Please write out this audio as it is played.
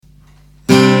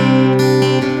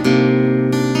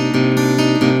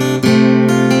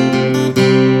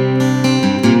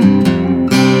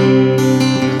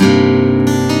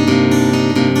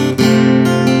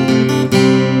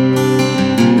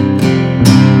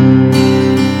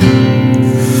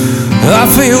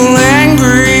feel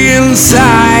angry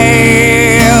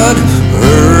inside,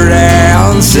 hurt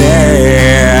and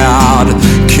sad,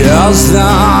 'cause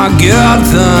the good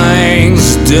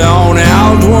things don't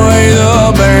outweigh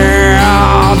the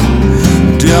bad.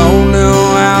 Don't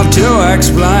know how to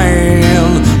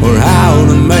explain or how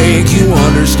to make you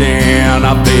understand.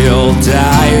 I feel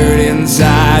tired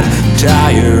inside,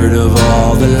 tired of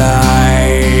all the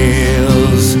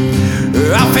lies.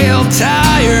 I feel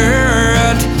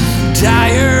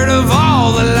tired of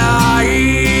all the lies,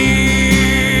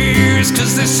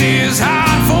 'cause this is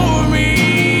hard for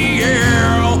me,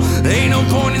 girl. Ain't no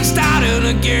point in starting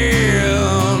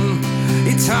again.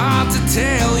 It's hard to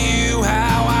tell you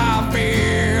how I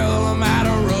feel. I'm at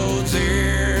a road's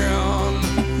end.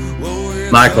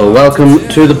 Michael, welcome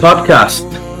to the podcast.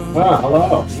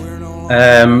 Hello.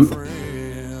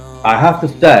 I have to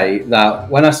say that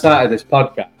when I started this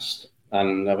podcast,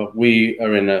 and we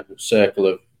are in a circle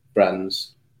of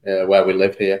friends where we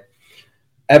live here,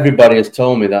 everybody has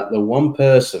told me that the one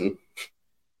person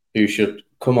who should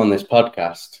come on this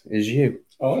podcast is you.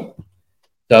 Oh.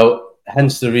 So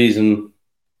hence the reason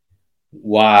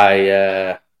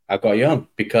why I got you on,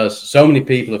 because so many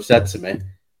people have said to me,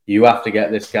 you have to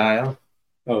get this guy on.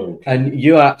 Oh. And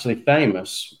you're actually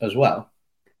famous as well.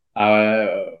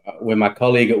 With my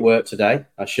colleague at work today,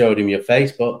 I showed him your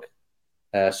Facebook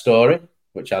story,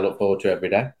 which I look forward to every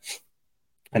day.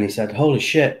 And he said, holy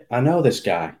shit, I know this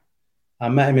guy. I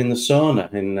met him in the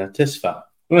sauna in Tisfat.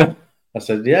 I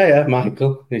said, yeah,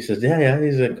 Michael. He says, yeah,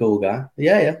 he's a cool guy.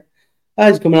 Yeah. Oh,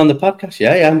 he's coming on the podcast.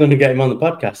 Yeah, I'm going to get him on the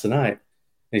podcast tonight.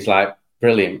 He's like,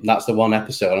 brilliant. That's the one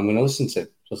episode I'm going to listen to. So I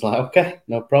was like, okay,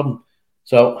 no problem.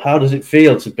 So how does it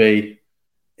feel to be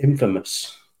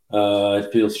infamous? It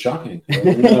feels shocking. I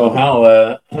didn't know how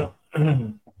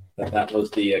that was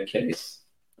the case.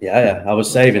 Yeah. I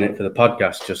was saving it for the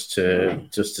podcast just to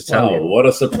tell you. What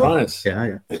a surprise.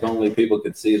 Yeah. If only people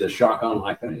could see the shock on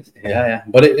my face. Yeah.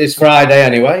 But it's Friday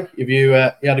anyway. Have you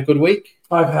had a good week?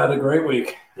 I've had a great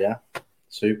week. Yeah.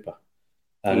 Super.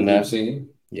 And you've seen?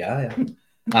 Yeah.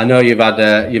 I know you've had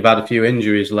a few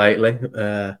injuries lately.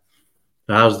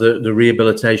 How's the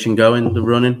rehabilitation going, the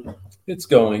running? It's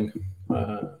going.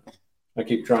 I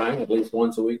keep trying at least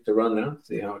once a week to run now,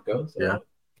 see how it goes. Yeah.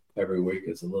 Every week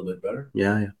is a little bit better.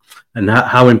 Yeah. And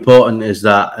how important is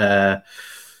that,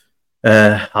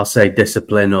 I'll say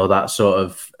discipline, or that sort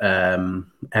of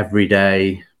every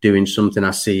day doing something?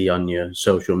 I see on your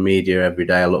social media every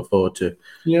day. I look forward to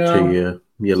your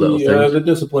little things. The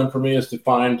discipline for me is to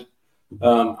find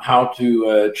how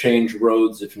to change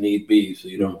roads if need be, so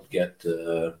you don't get,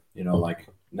 like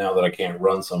now that I can't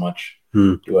run so much,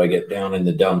 do I get down in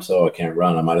the dumps? Oh, I can't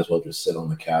run. I might as well just sit on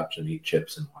the couch and eat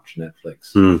chips and watch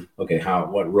Netflix. Okay,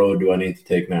 what road do I need to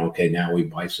take now? Okay, now we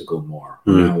bicycle more.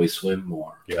 Now we swim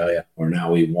more. Yeah. Or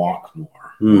now we walk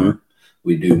more. Or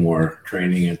we do more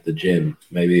training at the gym.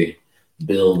 Maybe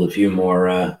build a few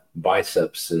more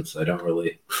biceps, since I don't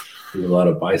really do a lot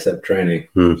of bicep training.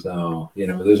 So,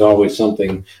 there's always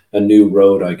a new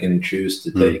road I can choose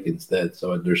to take instead.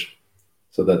 So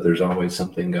that there's always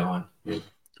something going.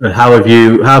 And how have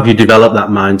you developed that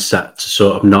mindset to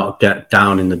sort of not get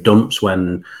down in the dumps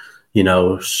when,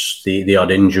 the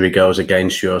odd injury goes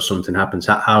against you or something happens?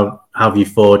 How have you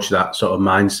forged that sort of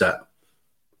mindset?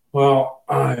 Well,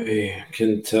 I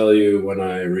can tell you when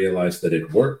I realized that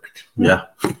it worked. Yeah.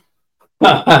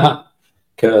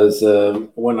 Because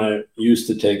when I used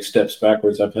to take steps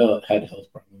backwards, I've had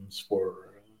health problems for,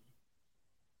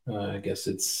 I guess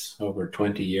it's over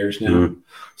 20 years now.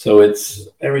 So it's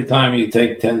every time you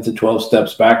take 10 to 12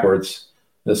 steps backwards,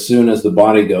 as soon as the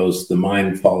body goes, the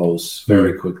mind follows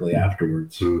very quickly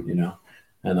afterwards,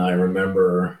 And I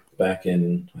remember back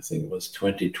in, I think it was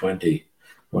 2020,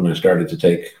 when I started to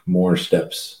take more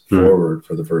steps forward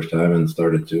for the first time and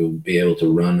started to be able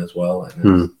to run as well.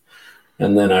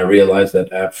 And then I realized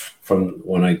that from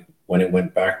when it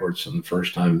went backwards from the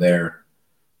first time there,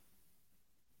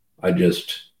 I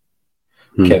just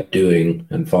kept doing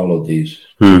and followed these.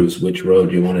 Choose which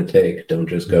road you want to take. Don't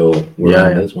just go on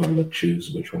this one, but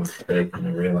choose which one to take. And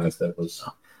I realized that was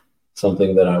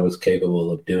something that I was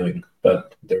capable of doing.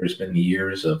 But there's been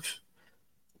years of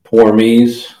poor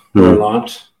me's for a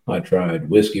lot. I tried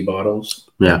whiskey bottles.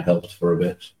 Yeah. It helped for a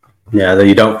bit. Yeah,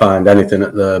 you don't find anything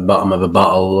at the bottom of a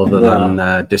bottle other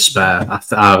than despair.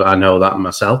 I know that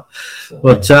myself.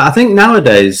 But I think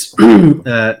nowadays,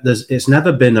 it's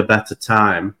never been a better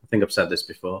time. I think I've said this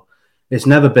before. It's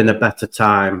never been a better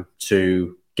time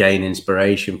to gain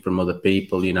inspiration from other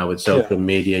people. With social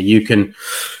media, you can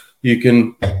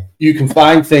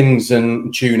find things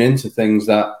and tune into things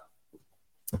that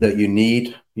that you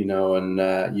need, you know,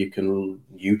 and you can,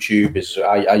 YouTube is,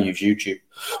 I use YouTube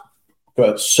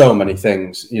for so many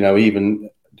things, you know, even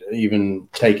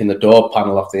taking the door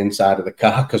panel off the inside of the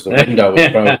car because the window was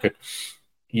broken.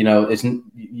 You know,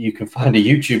 you can find a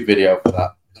YouTube video for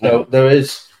that. So there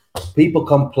is, people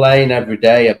complain every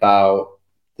day about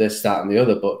this, that, and the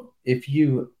other, but if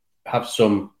you have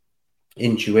some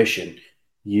intuition,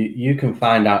 you can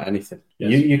find out anything.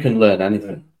 Yes. You can learn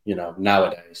anything. You know,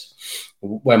 nowadays,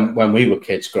 when we were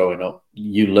kids growing up,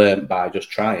 you learn by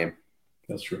just trying.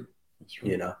 That's true.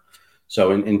 You know,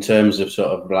 so in terms of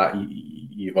sort of like,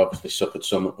 you've obviously suffered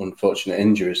some unfortunate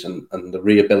injuries, and the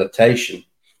rehabilitation.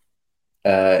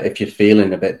 If you're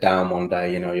feeling a bit down one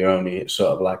day, you know, you're only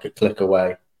sort of like a click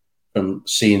away from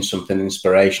seeing something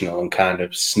inspirational and kind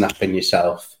of snapping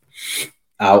yourself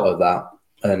out of that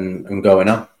and going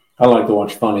on. I like to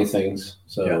watch funny things,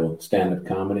 so stand-up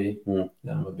comedy, that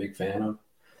I'm a big fan of.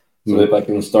 So if I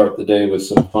can start the day with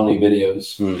some funny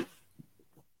videos,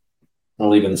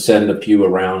 I'll even send a few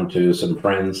around to some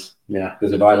friends. Yeah,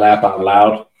 because if I laugh out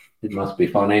loud, it must be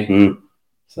funny.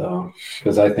 So,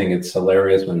 because I think it's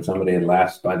hilarious when somebody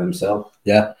laughs by themselves.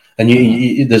 Yeah, and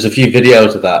you there's a few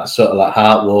videos of that, sort of like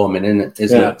heartwarming,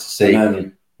 isn't it, to see? And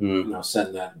then, you know,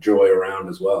 send that joy around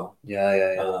as well.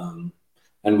 Yeah.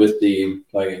 And with the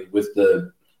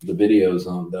videos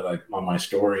on my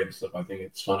story and stuff, I think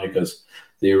it's funny because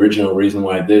the original reason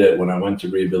why I did it, when I went to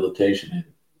rehabilitation in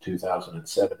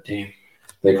 2017,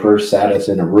 they first sat us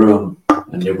in a room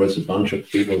and there was a bunch of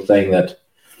people saying that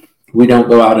we don't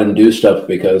go out and do stuff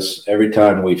because every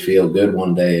time we feel good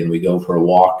one day and we go for a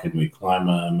walk and we climb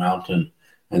a mountain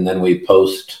and then we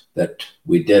post that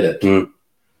we did it,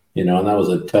 you know, and that was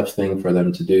a tough thing for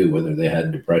them to do, whether they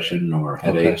had depression or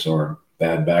headaches or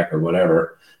bad back or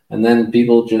whatever. And then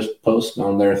people just post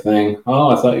on their thing, oh,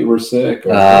 I thought you were sick.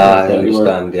 Or, I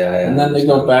understand, and then they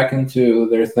go back into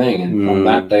their thing. And from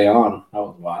that day on, I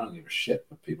don't give a shit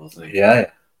what people think. Yeah.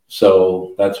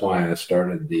 So that's why I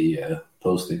started the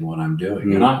posting what I'm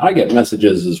doing. And I get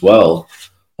messages as well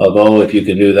of, oh, if you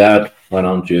can do that, why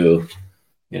don't you,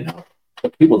 you know,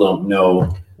 but people don't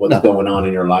know what's going on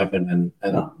in your life. And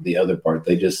the other part,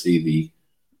 they just see the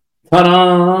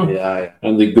ta-da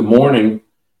and the good morning.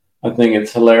 I think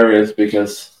it's hilarious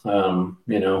because,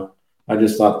 you know, I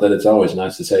just thought that it's always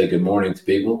nice to say good morning to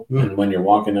people. And when you're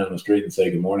walking down the street and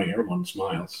say good morning, everyone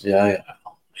smiles. 8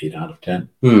 out of 10.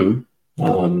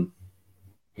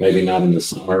 Maybe not in the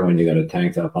summer when you got a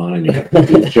tank top on and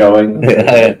you're showing.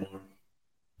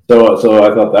 So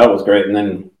I thought that was great. And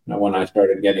then when I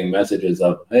started getting messages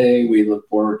of, hey, we look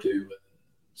forward to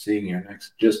seeing your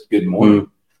next, just good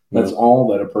morning. That's all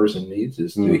that a person needs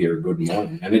is to hear good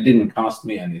morning. And it didn't cost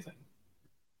me anything.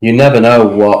 You never know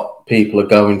what people are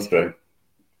going through.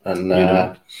 And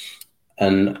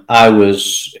and I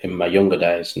was, in my younger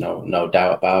days, no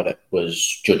doubt about it, was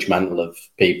judgmental of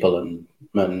people and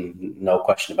no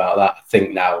question about that. I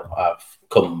think now I've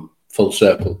come full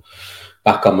circle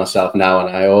back on myself now,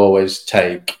 and I always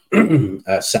take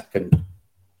a second.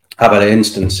 I've had an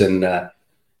instance in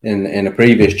a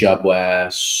previous job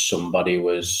where somebody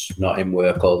was not in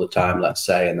work all the time, let's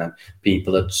say, and then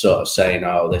people are sort of saying,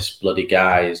 oh, this bloody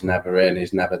guy is never in,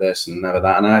 he's never this and never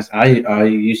that. And I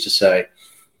used to say,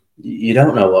 you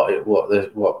don't know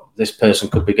what this person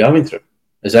could be going through.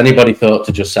 Has anybody thought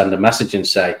to just send a message and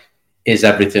say, is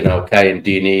everything okay? And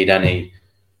do you need any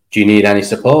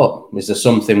support? Is there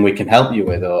something we can help you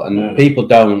with? People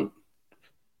don't,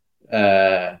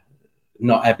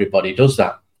 not everybody does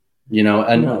that. You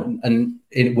know,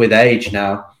 with age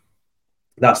now,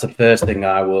 that's the first thing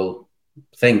I will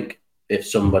think if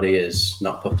somebody is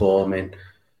not performing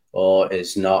or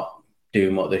is not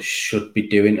doing what they should be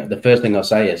doing. The first thing I'll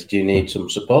say is, do you need some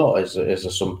support? Is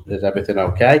everything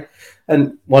okay?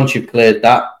 And once you've cleared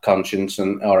that conscience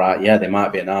and, all right, yeah, they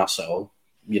might be an arsehole,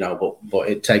 you know, but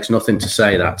it takes nothing to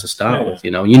say that to start with.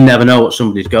 You know, you never know what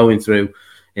somebody's going through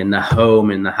in the home,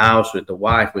 in the house, with the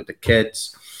wife, with the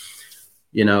kids.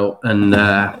 You know, and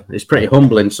it's pretty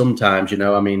humbling sometimes, you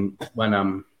know. I mean, when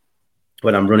I'm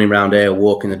running around here,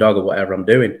 walking the dog or whatever I'm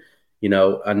doing, you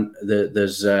know, and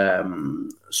there's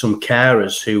some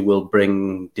carers who will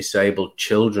bring disabled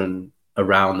children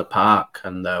around the park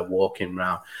and they're walking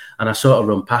around. And I sort of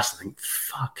run past and think,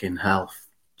 fucking hell,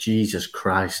 Jesus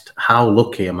Christ, how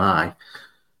lucky am I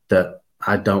that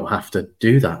I don't have to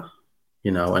do that,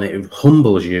 you know. And it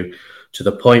humbles you to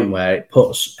the point where it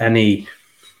puts any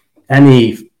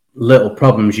little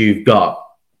problems you've got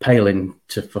pale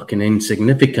into fucking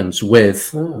insignificance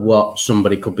with what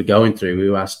somebody could be going through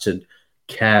who has to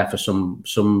care for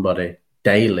somebody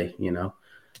daily, you know.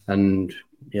 And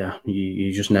yeah,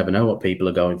 you just never know what people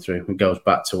are going through. It goes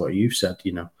back to what you've said,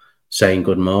 saying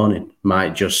good morning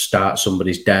might just start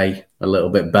somebody's day a little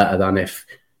bit better than if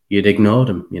you'd ignored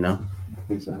them,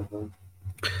 Exactly.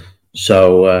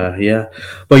 So yeah,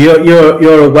 but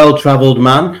you're a well-travelled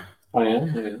man. I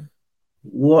am.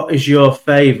 What is your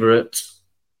favourite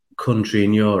country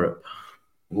in Europe?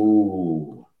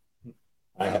 Ooh,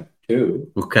 I have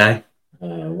two. Okay.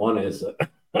 One is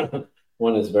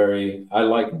very. I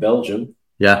like Belgium.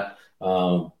 Yeah.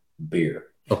 Beer.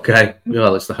 Okay.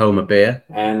 Well, it's the home of beer,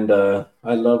 and I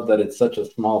love that it's such a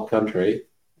small country,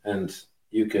 and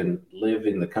you can live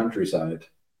in the countryside,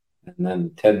 and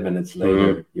then 10 minutes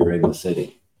later you're in the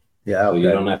city. Yeah. So okay. you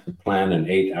don't have to plan an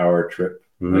 8-hour trip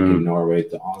like in Norway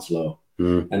to Oslo.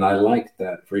 And I like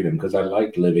that freedom because I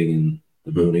like living in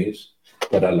the boonies,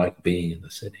 but I like being in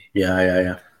the city.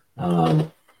 Yeah.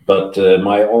 But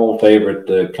my all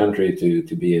favorite country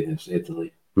to be in is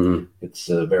Italy. It's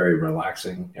very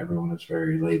relaxing. Everyone is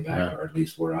very laid back, or at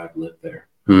least where I've lived there.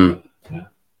 Yeah.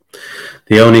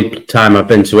 The only time I've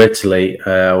been to Italy,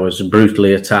 I was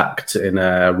brutally attacked in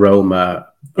a Roma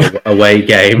away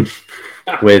game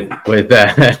with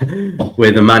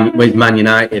Man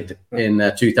United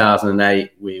in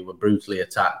 2008. We were brutally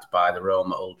attacked by the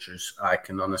Roma ultras. I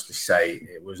can honestly say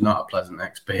it was not a pleasant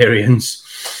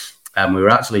experience. And we were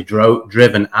actually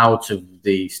driven out of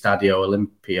the Stadio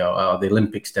Olimpico, or the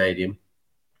Olympic Stadium.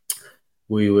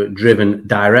 We were driven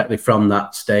directly from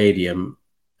that stadium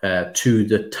to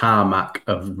the tarmac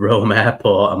of Rome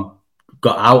Airport and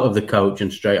got out of the coach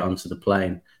and straight onto the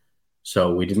plane.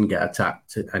 So we didn't get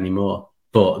attacked anymore.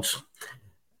 But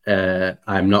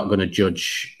I'm not going to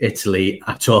judge Italy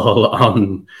at all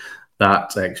on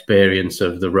that experience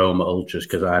of the Roma ultras,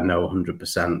 because I know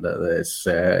 100% that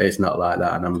it's not like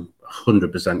that, and I'm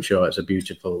 100% sure it's a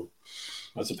beautiful.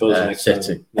 I suppose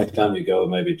city. Next time you go,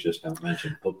 maybe just don't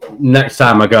mention football. Next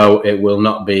time I go, it will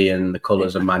not be in the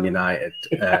colours of Man United.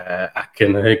 I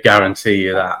can guarantee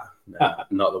you that.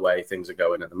 Not the way things are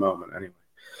going at the moment, anyway.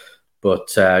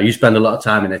 But you spend a lot of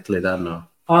time in Italy, then, no?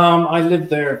 I lived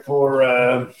there for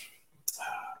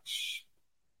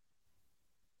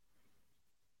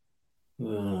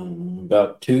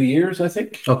about 2 years, I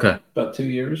think. Okay. About 2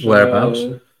 years.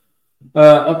 Whereabouts?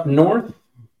 Up north,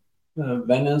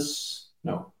 Venice.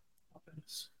 No, not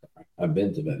Venice. I've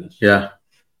been to Venice. Yeah.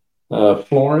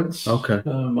 Florence. Okay.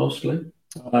 Mostly.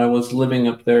 I was living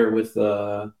up there with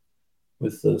some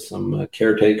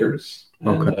caretakers,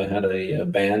 and I had a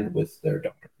band with their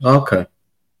daughters.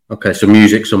 Okay. So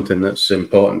music's something that's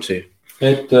important to you.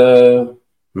 It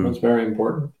was very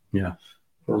important. Yeah.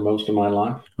 For most of my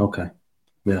life. Okay.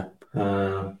 Yeah.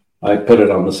 I put it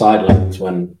on the sidelines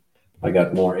when I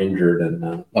got more injured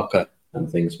and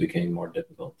things became more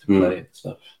difficult to play and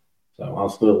stuff. So I'll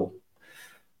still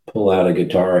pull out a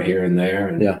guitar here and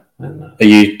there. Are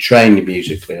you trained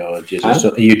musically, or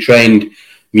are you trained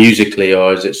musically,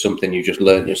 or is it something you just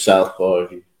learned yourself, or?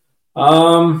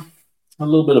 A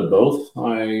little bit of both.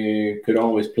 I could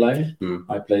always play.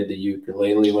 I played the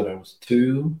ukulele when I was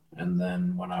 2, and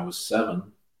then when I was 7,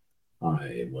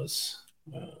 I was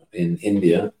in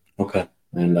India. Okay.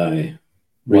 And I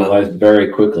realized very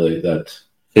quickly that.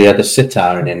 So you had the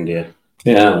sitar in India?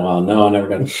 Yeah, well, no, I never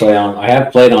got to play on. I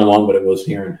have played on one, but it was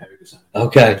here in Haugesund.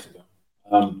 Okay.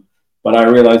 But I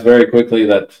realized very quickly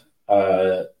that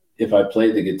if I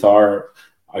played the guitar,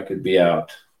 I could be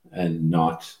out and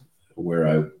not where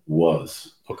I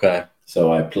was. Okay.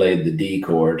 So I played the D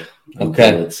chord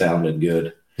until it sounded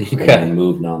good. Okay. And then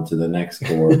moved on to the next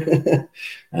chord.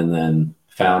 And then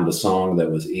found a song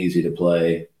that was easy to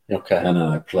play. Okay. And then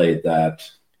I played that.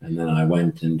 And then I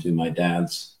went into my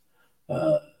dad's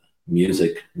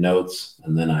music notes,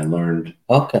 and then I learned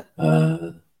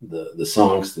the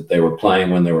songs that they were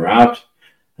playing when they were out.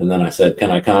 And then I said,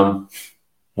 "Can I come?"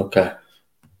 Okay.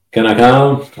 "Can I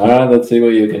come?" "All right, let's see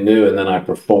what you can do." And then I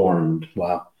performed 3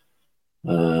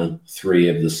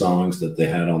 of the songs that they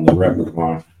had on the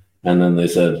repertoire. And then they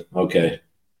said, "Okay,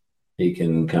 he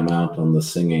can come out on the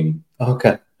singing."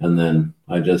 Okay. And then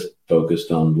I just focused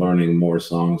on learning more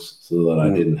songs so that I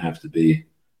didn't have to be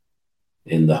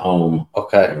in the home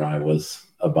where I was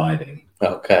abiding.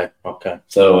 Okay.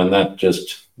 So, and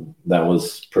that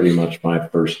was pretty much my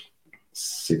first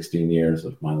 16 years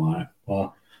of my life.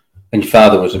 Wow. And your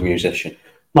father was a musician?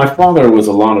 My father was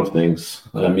a lot of things.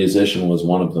 A musician was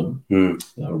one of them.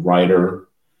 A writer,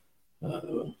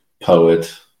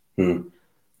 poet.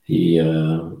 He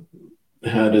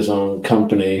had his own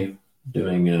company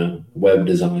doing web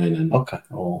design and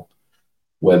all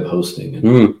web hosting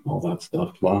and all that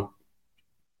stuff. Wow.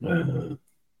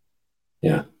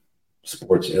 Yeah.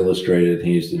 Sports Illustrated.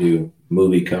 He used to do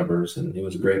movie covers, and he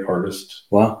was a great artist.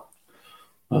 Wow.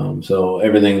 So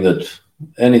anything that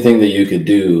you could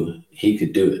do, he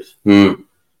could do it. Mm.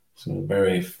 So a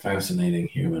very fascinating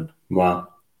human. Wow.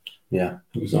 Yeah.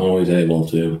 He was always able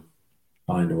to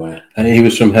find a way. And he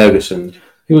was from Ferguson.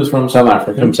 He was from South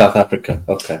Africa. From South Africa.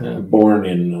 Okay. Born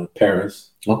in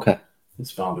Paris. Okay. His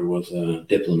father was a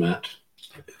diplomat.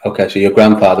 Okay, so your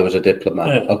grandfather was a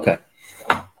diplomat. Yeah. Okay.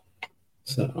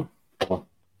 So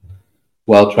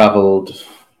well-travelled,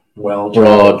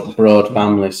 broad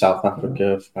family, South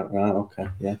Africa. Right, okay,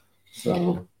 yeah.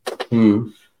 So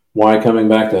why coming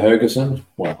back to Ferguson?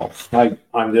 Well,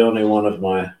 I'm the only one of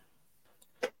my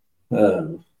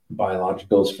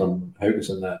biologicals from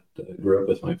Ferguson that grew up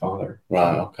with my father.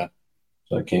 Right, okay.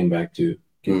 So I came back to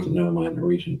get to know my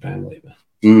Norwegian family.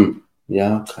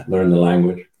 Yeah, okay. Learn the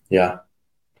language. Yeah.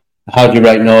 How do you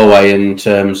rate Norway in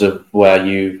terms of where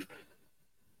you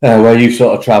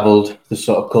sort of travelled, the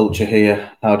sort of culture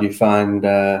here? How do you find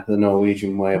the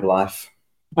Norwegian way of life?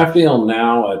 I feel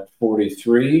now at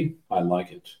 43, I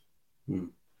like it.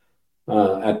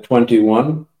 At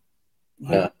 21,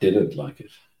 I didn't like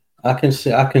it. I can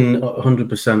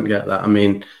 100% get that. I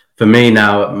mean, for me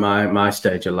now at my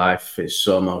stage of life, it's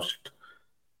almost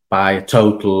by a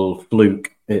total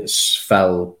fluke. It's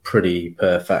fell pretty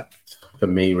perfect for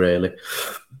me, really.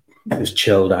 It's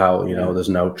chilled out, you know. There's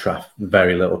no traffic,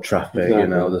 very little traffic. Exactly. You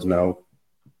know,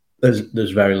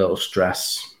 there's very little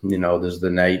stress. You know, there's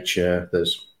the nature.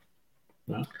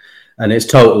 And it's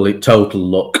total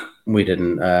luck. We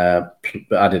didn't. I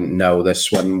didn't know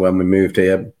this when we moved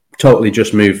here. Totally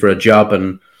just moved for a job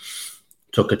and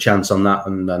took a chance on that.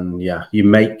 And then you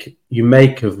make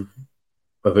of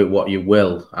it what you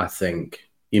will. I think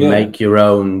you make your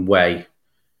own way.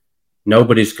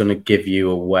 Nobody's going to give you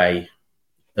a way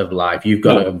of life. You've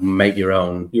got to make your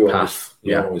own path.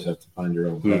 You always have to find your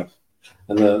own path.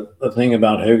 And the thing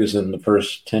about Ferguson, the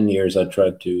first 10 years, I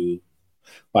tried to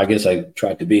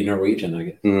be Norwegian, I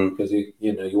guess, because you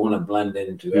want to blend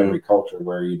into every culture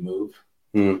where you move,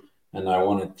 and I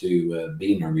wanted to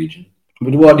be Norwegian.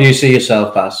 But what do you see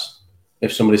yourself as?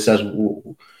 If somebody says,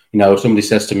 if somebody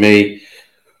says to me,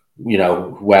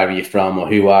 where are you from or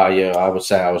who are you? I would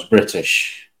say I was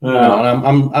British.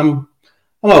 And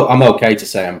I'm okay to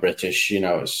say I'm British.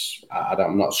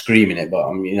 I'm not screaming it, but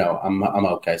I'm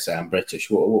okay to say I'm British.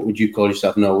 What would you call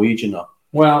yourself, Norwegian or?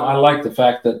 Well, I like the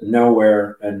fact that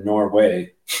nowhere and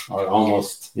Norway are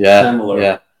almost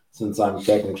similar, since I'm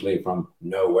technically from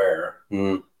nowhere.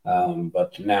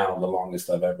 But now the longest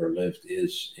I've ever lived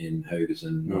is in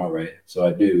Haugesund, Norway. So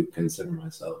I do consider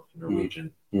myself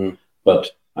Norwegian.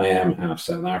 But I am half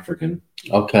South African.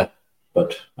 Okay.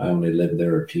 But I only lived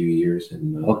there a few years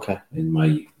in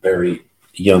my very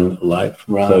young life.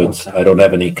 Right. So I don't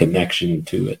have any connection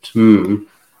to it.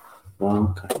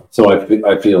 Okay. So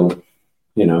I feel,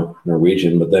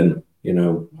 Norwegian, but then,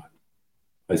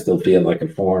 I still feel like a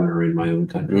foreigner in my own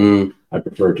country. I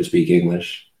prefer to speak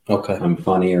English. Okay. I'm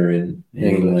funnier in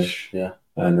English. Yeah.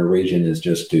 Norwegian is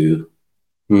just to,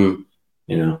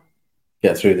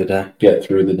 get through the day. Get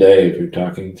through the day if you're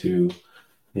talking to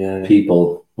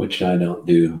people, which I don't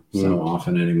do so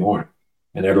often anymore.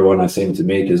 And everyone I seem to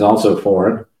meet is also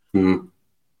foreign.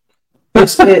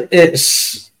 It's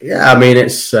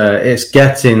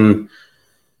getting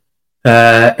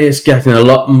a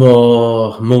lot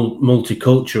more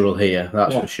multicultural here.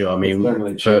 That's for sure. I mean,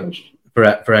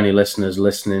 for any listeners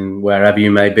listening, wherever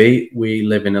you may be, we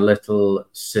live in a little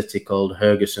city called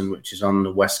Haugesund, which is on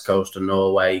the west coast of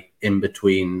Norway, in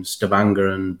between Stavanger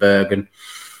and Bergen.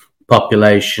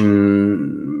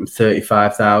 Population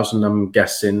 35,000. I'm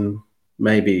guessing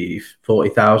maybe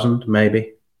 40,000,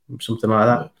 maybe something like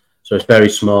that. So it's very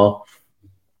small.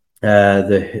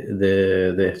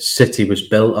 The city was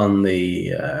built on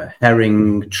the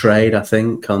herring trade, I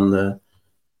think, on the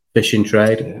fishing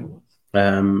trade.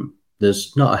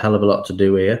 There's not a hell of a lot to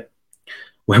do here.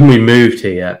 When we moved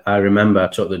here, I remember I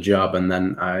took the job and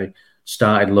then I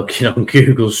started looking on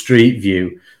Google Street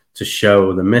View to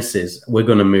show the missus, we're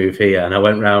going to move here. And I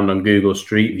went round on Google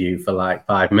Street View for like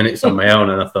 5 minutes on my own.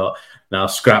 And I thought, now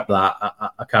scrap that.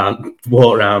 I can't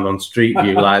walk around on Street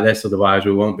View like this, otherwise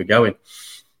we won't be going.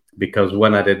 Because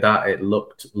when I did that, it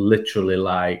looked literally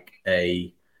like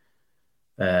a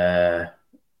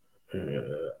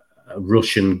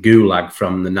Russian gulag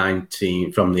from the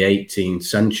 18th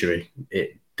century.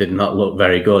 It did not look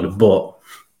very good, but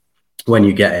when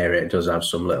you get here, it does have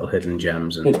some little hidden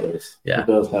gems. And, it does. Yeah, it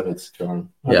does have its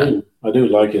charm. I do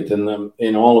like it, and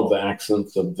in all of the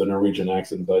accents of the Norwegian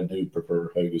accents, I do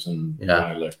prefer Haugesund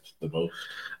dialect the most.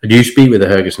 Do you speak with a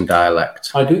Haugesund dialect?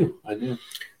 I do.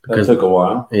 That took a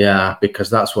while. Yeah, because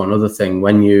that's one other thing.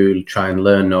 When you try and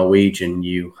learn Norwegian,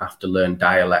 you have to learn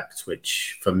dialect,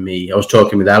 which for me, I was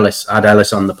talking with Ellis. I had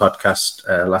Ellis on the podcast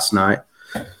last night.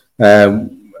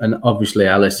 And obviously,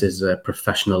 Ellis is a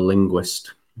professional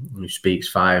linguist who speaks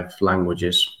 5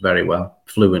 languages very well,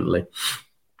 fluently,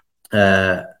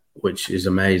 which is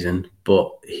amazing.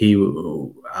 But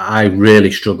I really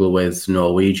struggle with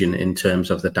Norwegian in terms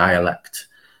of the dialect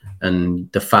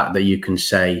and the fact that you can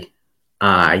say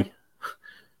I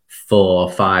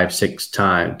 4, 5, 6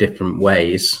 times different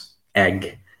ways.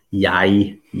 Egg,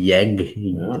 yai, yeg,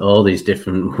 all these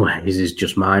different ways is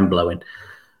just mind blowing.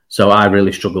 So I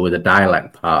really struggle with the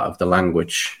dialect part of the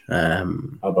language. How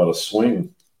about a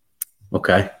swing?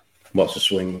 Okay. What's a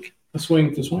swing? A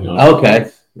swing to swing on.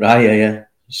 Okay. Right, yeah.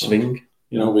 Swing.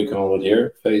 You know what we call it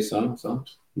here? Face on, so.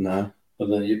 No.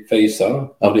 And then you face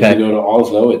on. But Okay. if you go to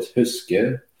Oslo, it's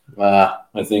huske.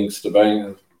 I think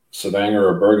Stavanger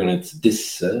or Bergen, it's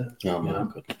disse. Oh, my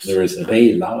goodness. There is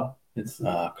Reila.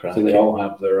 Crap. So they all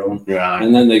have their own. Right.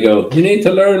 And then they go, you need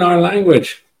to learn our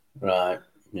language. Right.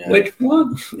 Yeah. Which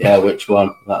one? Yeah, which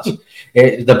one? That's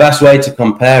it. The best way to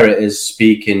compare it is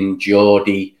speaking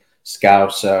Geordie,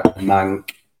 Scouser,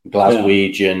 Manc,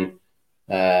 Glaswegian,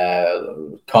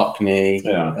 Cockney.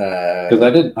 Yeah,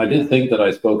 because I did think that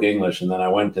I spoke English, and then I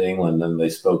went to England, and they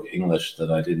spoke English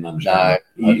that I didn't understand.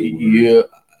 No,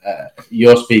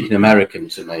 you're speaking American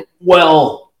to me.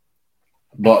 Well,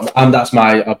 and that's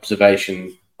my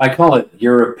observation. I call it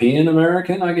European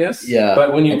American, I guess. Yeah.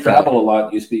 But when you travel a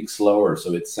lot, you speak slower,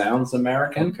 so it sounds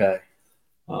American. Okay.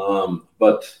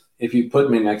 But if you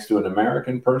put me next to an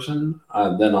American person,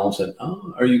 then I'll say,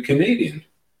 "Oh, are you Canadian?"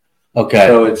 Okay.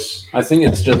 So I think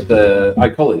it's just I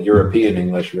call it European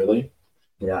English, really.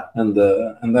 Yeah. And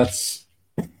that's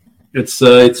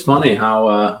it's funny how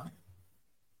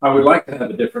I would like to have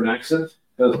a different accent,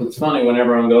 because it's funny when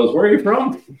everyone goes, "Where are you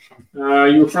from?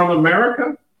 You from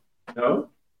America?" No.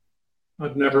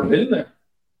 I've never been there.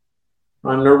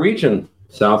 I'm Norwegian,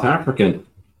 South African.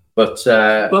 But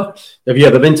have you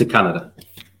ever been to Canada?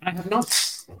 I have not.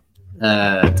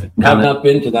 I've not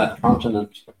been to that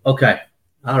continent. Okay.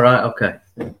 All right. Okay.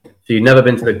 So you've never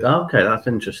been to okay, that's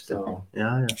interesting. So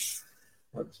Yeah.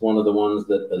 that's one of the ones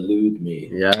that elude me.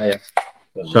 Yeah.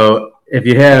 So if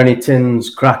you hear any tins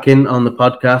cracking on the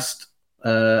podcast,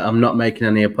 I'm not making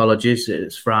any apologies.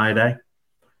 It's Friday.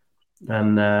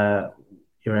 And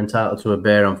you're entitled to a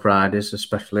beer on Fridays,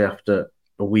 especially after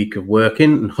a week of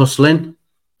working and hustling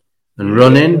and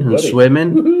running and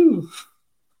swimming.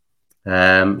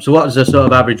 So what does a sort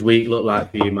of average week look like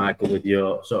for you, Michael, with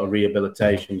your sort of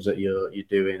rehabilitations that you're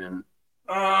doing? And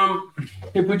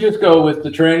if we just go with the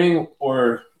training,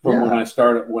 or from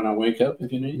when I wake up,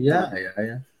 if you need. Yeah.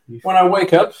 When I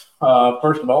wake up,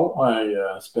 first of all,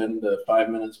 I spend 5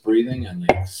 minutes breathing and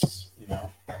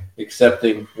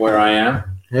accepting where I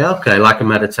am. Yeah, okay, like a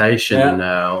meditation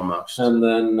almost. And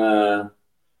then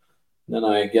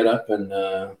I get up and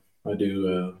I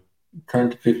do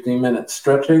 10 to 15 minutes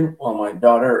stretching while my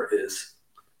daughter is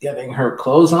getting her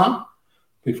clothes on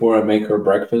before I make her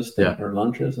breakfast and her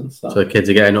lunches and stuff. So the kids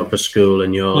are getting up for school,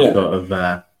 and you're sort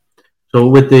of. So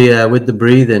with the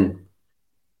breathing,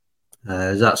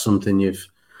 is that something you've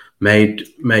made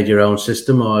your own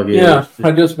system, or have you? Yeah,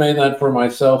 I just made that for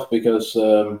myself because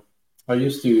I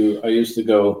used to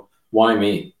go, why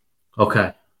me?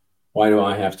 Okay. Why do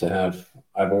I have to have?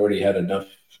 I've already had enough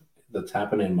that's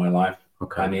happened in my life.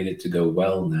 Okay. I need it to go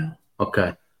well now.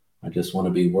 Okay. I just want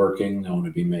to be working. I want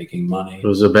to be making money. There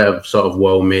was a bit of sort of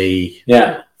woe me.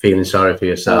 Yeah. Feeling sorry for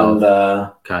yourself.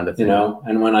 And, kind of thing.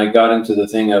 And when I got into the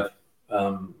thing of,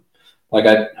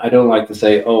 I don't like to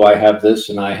say, oh, I have this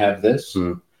and I have this.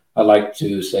 I like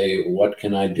to say, what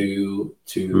can I do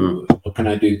to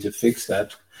fix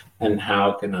that? And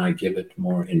how can I give it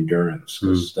more endurance?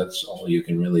 Because that's all you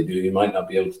can really do. You might not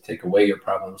be able to take away your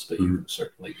problems, but you can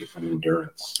certainly give them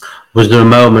endurance. Was there a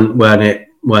moment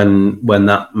when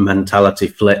that mentality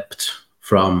flipped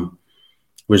from?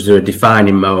 Was there a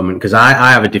defining moment? Because I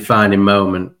have a defining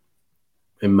moment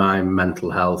in my mental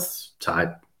health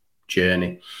type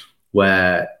journey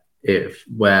where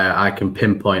I can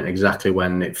pinpoint exactly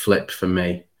when it flipped for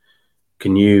me.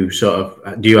 Can you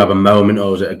do you have a moment,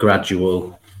 or is it a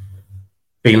gradual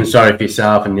feeling sorry for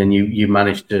yourself and then you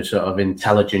managed to sort of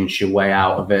intelligence your way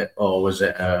out of it, or was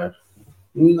it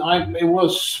it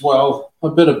was, well, a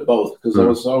bit of both, because I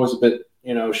was always a bit,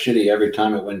 shitty every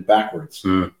time it went backwards.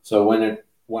 So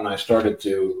when I started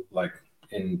to, like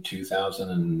in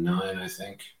 2009, I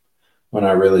think, when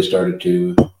I really started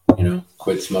to,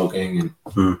 quit smoking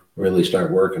and really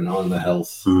start working on the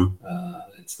health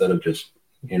instead of just,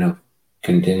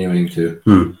 continuing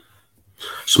to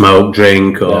smoke,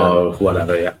 drink, or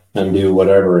whatever. Yeah, and do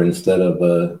whatever instead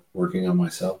of working on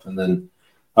myself. And then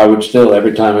I would still,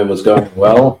 every time it was going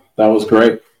well, that was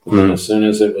great. And then as soon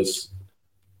as it was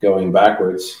going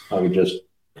backwards, I would just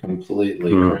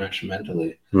completely crash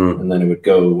mentally. And then it would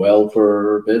go well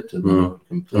for a bit. And, then it would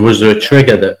completely and was there a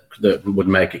trigger that would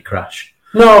make it crash?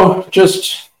 No,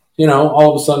 just,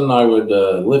 all of a sudden I would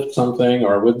lift something,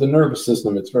 or with the nervous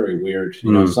system, it's very weird.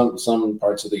 Some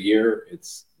parts of the year,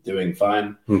 it's doing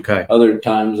fine. Okay. Other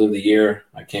times of the year,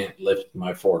 I can't lift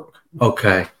my fork.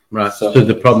 Okay. Right. So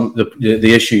the problem,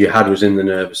 the issue you had was in the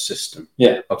nervous system.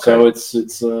 Yeah. Okay. So it's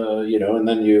and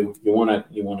then you want to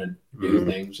do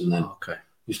things, and then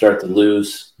you start to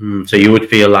lose. So you would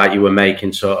feel like you were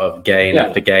making sort of gain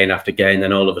after gain after gain,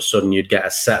 then all of a sudden you'd get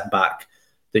a setback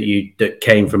that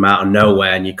came from out of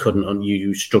nowhere, and you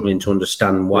were struggling to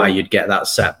understand why you'd get that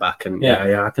setback. And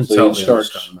I can totally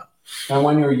understand that. And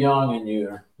when you're young and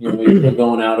you're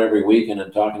going out every weekend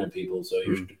and talking to people, so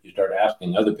you start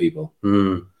asking other people.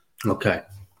 Okay.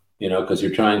 Because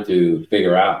you're trying to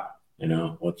figure out,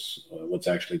 what's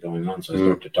actually going on. So I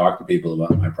start to talk to people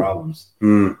about my problems,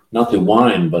 not to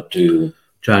whine, but to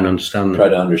try and understand. Try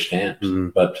to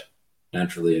understand. But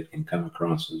naturally, it can come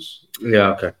across as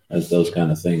those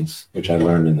kind of things, which I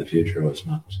learned in the future was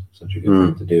not such a good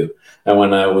thing to do. And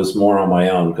when I was more on my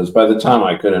own, because by the time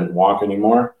I couldn't walk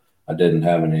anymore, I didn't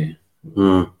have any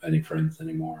friends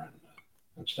anymore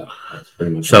and stuff. That's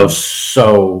pretty much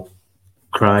so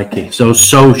crikey. So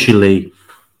socially,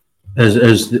 as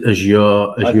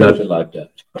your like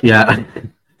that. Yeah.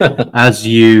 as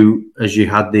you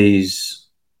had the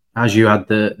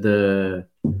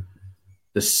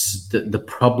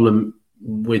problem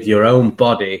with your own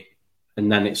body, and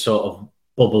then it sort of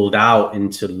bubbled out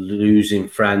into losing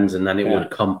friends, and then it would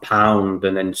compound,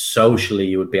 and then socially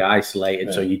you would be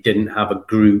isolated, so you didn't have a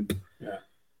group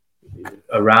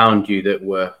around you that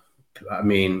were,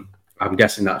 I'm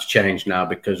guessing that's changed now,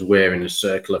 because we're in a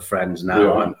circle of friends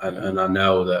now, and I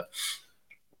know that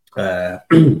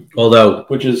although,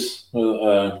 which is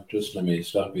just let me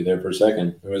stop you there for a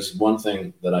second. There was one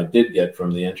thing that I did get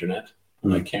from the internet,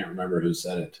 and I can't remember who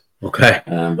said it. Okay.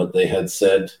 But they had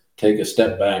said, take a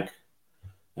step back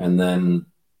and then,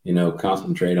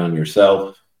 concentrate on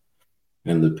yourself,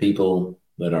 and the people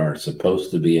that are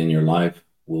supposed to be in your life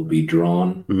will be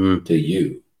drawn to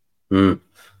you.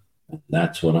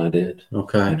 That's what I did.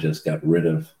 Okay. I just got rid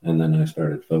of, and then I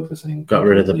started focusing. Got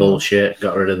rid of the bullshit,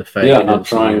 got rid of the fake. Yeah, not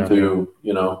trying to,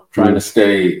 trying to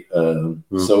stay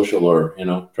social, or,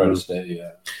 try to stay.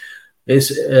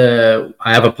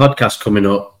 I have a podcast coming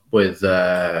up with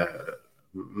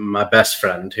my best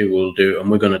friend who will do,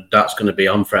 and that's going to be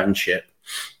on friendship.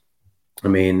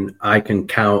 I can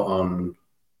count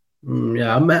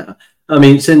on,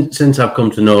 since I've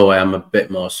come to Norway, I'm a bit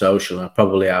more social. I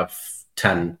probably have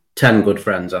 10 good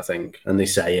friends, I think. And they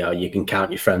say, you can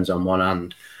count your friends on one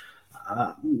hand.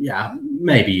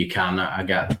 Maybe you can, I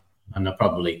get, and I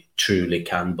probably truly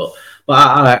can, but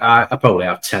I probably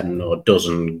have 10 or a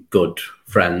dozen good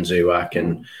friends who I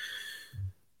can,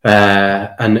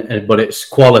 but it's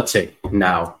quality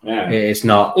now. Yeah. It's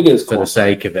not for the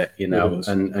sake of it,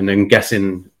 and I'm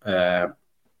guessing for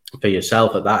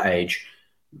yourself at that age,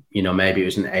 maybe it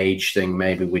was an age thing.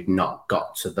 Maybe we'd not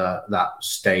got to that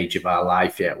stage of our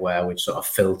life yet where we'd sort of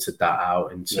filtered that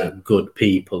out into good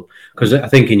people. Because I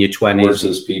think in your 20s,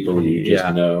 versus people you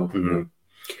just know. Mm-hmm.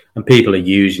 And people are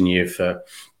using you for,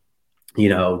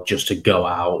 just to go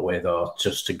out with, or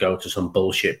just to go to some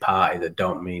bullshit party that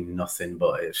don't mean nothing,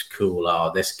 but it's cool.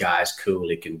 Oh, this guy's cool.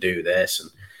 He can do this.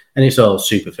 And it's all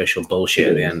superficial bullshit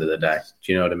at the end of the day.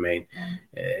 Do you know what I mean?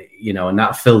 And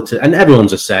that filter, and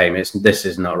everyone's the same. This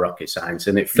is not rocket science,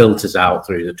 and it filters out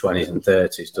through the 20s and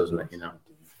 30s, doesn't it?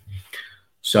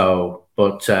 So,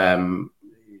 but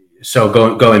so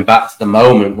going back to the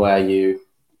moment where you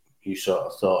sort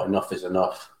of thought enough is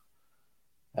enough.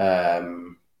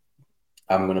 I'm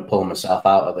going to pull myself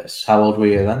out of this. How old were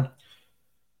you then?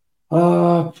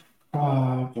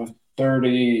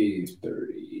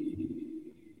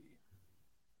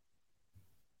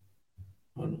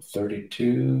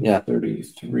 32,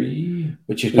 33,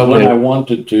 which is probably when I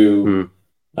wanted to,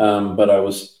 but I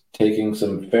was taking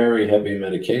some very heavy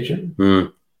medication,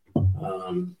 which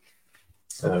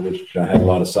I had a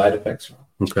lot of side effects from.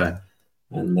 Okay.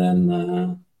 And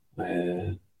then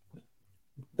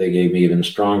they gave me even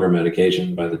stronger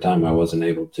medication by the time I wasn't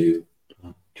able to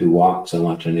walk so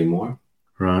much anymore.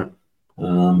 Right.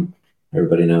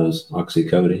 Everybody knows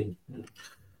oxycodone,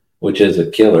 which is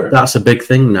a killer. That's a big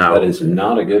thing now. That is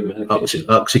not a good medication.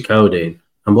 Oxycodone.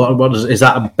 And what is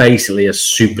that? Basically a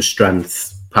super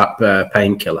strength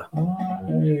painkiller.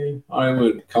 I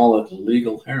would call it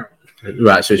legal heroin.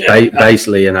 Right, so it's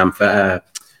basically an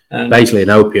basically an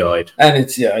opioid. And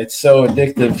it's so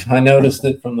addictive. I noticed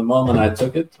it from the moment I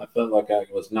took it. I felt like I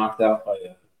was knocked out by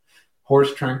a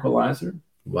horse tranquilizer.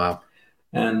 Wow.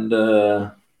 And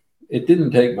it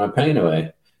didn't take my pain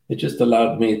away. It just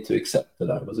allowed me to accept that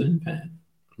I was in pain.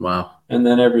 Wow. And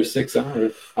then every 6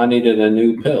 hours, I needed a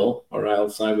new pill, or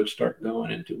else I would start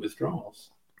going into withdrawals.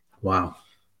 Wow.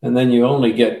 And then you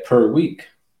only get per week.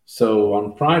 So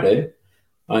on Friday,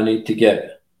 I need to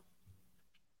get.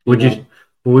 Would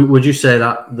you say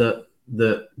that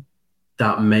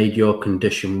made your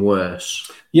condition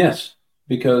worse? Yes,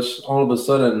 because all of a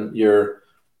sudden you're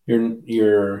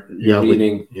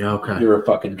eating. Yeah. Okay. You're a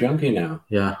fucking junkie now.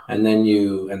 Yeah. And then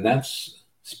that's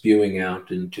spewing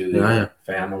out into your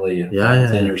family and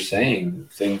friends, and you're saying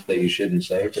things that you shouldn't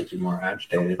say because you're more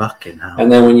agitated. Fucking hell.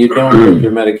 And then when you don't get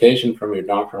your medication from your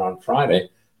doctor on Friday,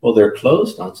 well, they're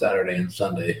closed on Saturday and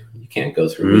Sunday. You can't go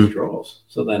through withdrawals.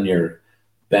 So then you're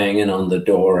banging on the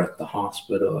door at the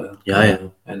hospital.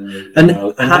 And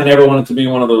I never wanted to be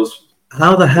one of those.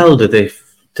 How the hell do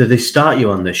they start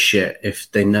you on this shit if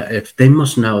they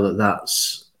must know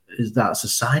that's a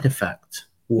side effect?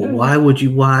 Yeah. Why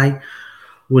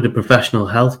would a professional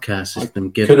healthcare system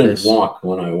give this? I couldn't walk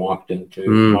when I walked into.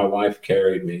 My wife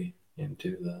carried me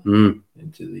into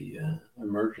the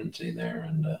emergency there,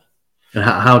 and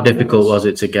how difficult was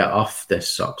it to get off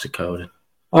this oxycodone?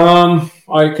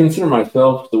 I consider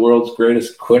myself the world's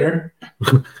greatest quitter.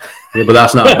 Yeah, but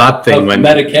that's not a bad thing when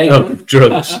medication,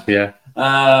 drugs. Yeah.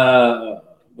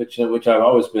 Which I've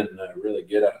always been really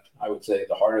good at. I would say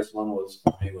the hardest one was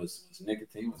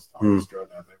nicotine. Was the hardest drug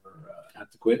I've ever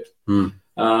had to quit.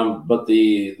 But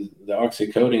the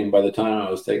oxycodone, by the time I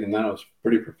was taking that, I was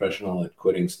pretty professional at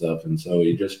quitting stuff, and so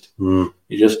you just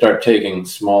start taking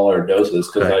smaller doses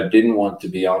because I didn't want to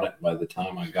be on it by the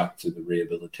time I got to the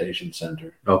rehabilitation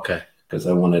center. Okay. Because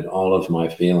I wanted all of my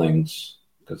feelings,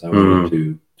 because I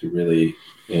wanted to really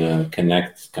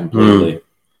connect completely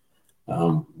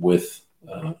with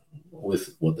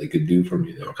what they could do for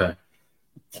me there. Okay.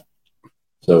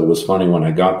 So it was funny when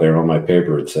I got there on my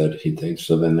paper, it said he thinks.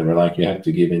 So then they were like, you have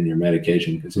to give in your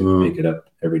medication because you pick it up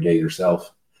every day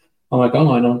yourself. I'm like,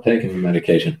 oh, I don't take any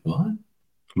medication. What?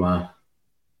 Wow.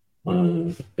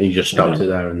 You just stopped it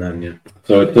there and then, yeah.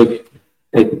 So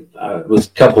it was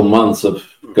a couple months of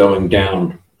going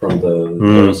down from the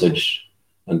dosage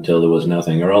until there was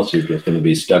nothing, or else you're just going to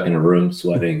be stuck in a room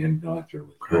sweating and going through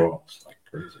withdrawals like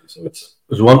crazy. So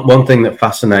there's one thing that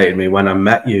fascinated me when I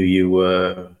met you. You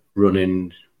were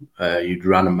running, you'd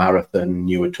run a marathon.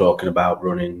 You were talking about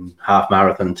running half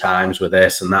marathon times with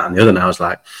this and that and the other. And I was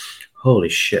like, holy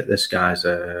shit, this guy's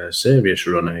a serious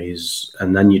runner.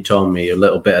 And then you told me a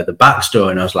little bit of the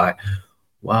backstory, and I was like,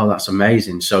 wow, that's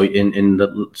amazing. So in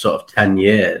the sort of 10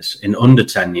 years, in under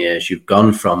 10 years, you've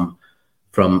gone from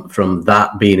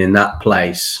that, being in that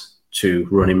place, to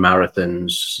running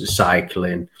marathons,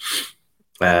 cycling,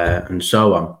 and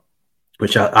so on,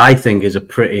 which I think is a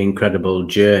pretty incredible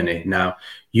journey. Now,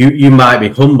 you might be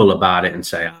humble about it and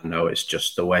say, I know it's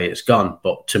just the way it's gone.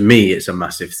 But to me, it's a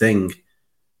massive thing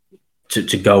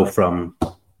to go from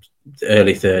the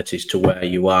early 30s to where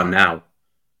you are now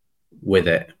with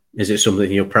it. Is it something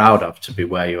you're proud of, to be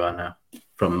where you are now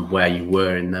from where you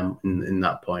were in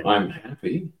that point? I'm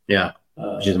happy. Yeah.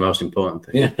 Which is the most important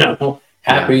thing. Yeah,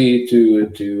 happy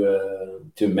to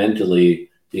mentally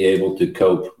be able to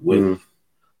cope with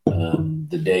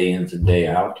the day in and day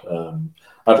out.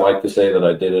 I'd like to say that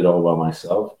I did it all by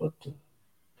myself, but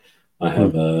I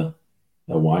have a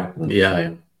wife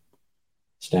that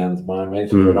stands by me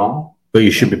through it all. But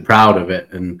you should be proud of it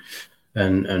and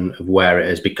of where it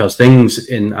is, because things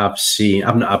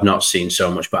I've not seen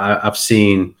so much, but I've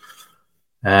seen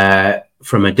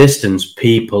from a distance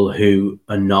people who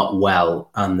are not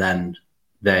well, and then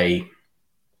they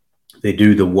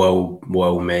do the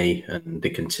woe me, and they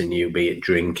continue, be it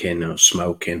drinking or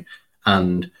smoking.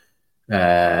 And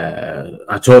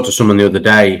I talked to someone the other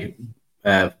day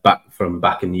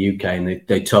back in the UK, and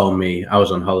they told me, I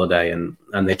was on holiday, and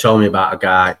they told me about a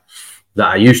guy that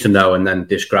I used to know, and then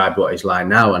described what he's like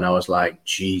now, and I was like,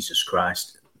 Jesus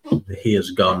Christ, he has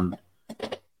gone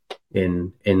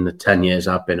in the 10 years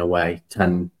I've been away.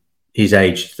 He's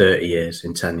aged 30 years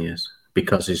in 10 years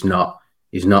because he's not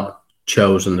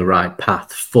chosen the right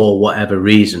path for whatever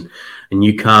reason. And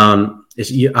you can't.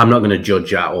 I'm not going to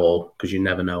judge at all, because you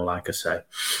never know, like I say.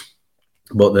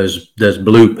 But there's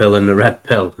blue pill and the red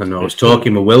pill, and I was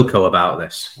talking with Wilco about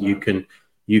this. You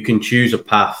can choose a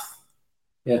path.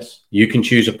 Yes. You can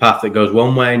choose a path that goes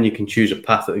one way, and you can choose a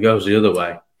path that goes the other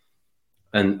way.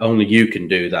 and only you can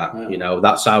do that. Yeah. You know,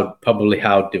 that's probably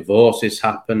how divorces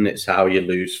happen. It's how you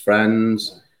lose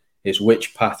friends. It's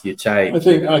which path you take. I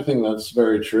think that's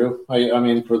very true. I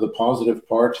mean, for the positive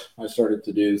part, I started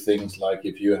to do things like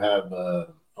if you have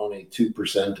only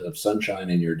 2% of sunshine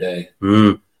in your day,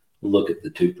 look at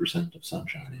the 2% of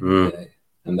sunshine in your day,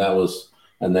 and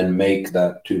then make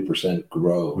that 2%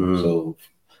 grow. So,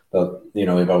 you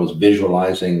know, if I was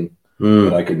visualizing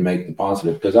that I could make the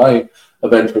positive, because I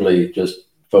eventually just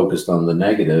focused on the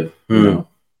negative. You know,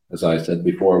 as I said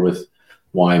before, with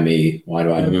why me? Why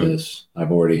do I have this?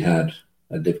 I've already had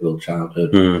a difficult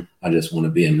childhood. I just want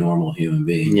to be a normal human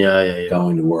being.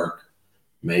 Going to work,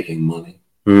 making money.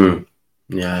 And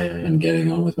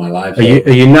getting on with my life. Are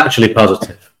you naturally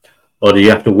positive, or do you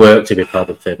have to work to be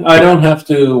positive? I don't have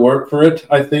to work for it.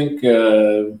 I think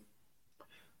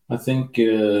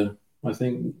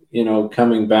you know,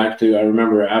 coming back to, I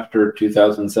remember after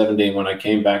 2017 when I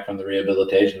came back from the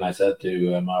rehabilitation, I said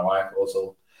to my wife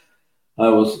also,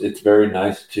 it's very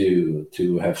nice to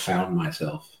have found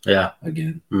myself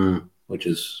again, which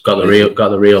is got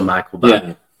the real Michael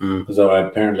back. Because I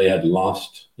apparently had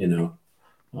lost, you know,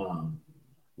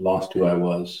 lost who I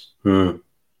was, and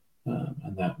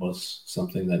that was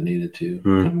something that needed to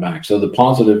come back. So the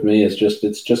positive me is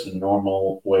it's just a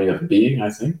normal way of being, I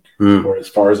think, or as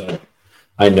far as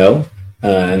I know.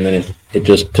 And then it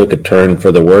just took a turn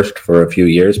for the worst for a few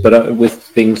years. But with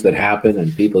things that happen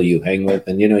and people you hang with,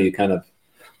 and, you know, you kind of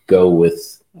go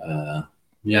with... you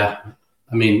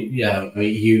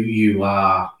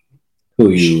are... who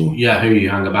you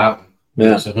hang about.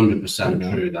 Yeah. It's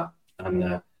 100% true, that.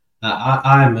 And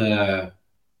I'm a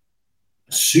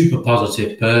super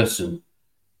positive person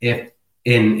if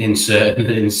in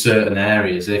certain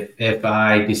areas. If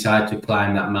I decide to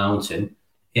climb that mountain,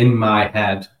 in my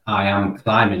head, I am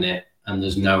climbing it, and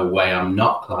there's no way I'm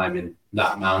not climbing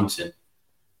that mountain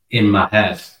in my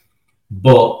head.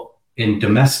 But in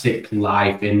domestic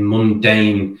life, in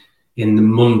the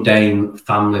mundane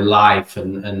family life,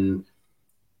 and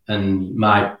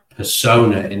my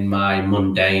persona in my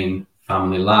mundane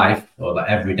family life, or the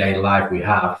everyday life we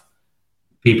have,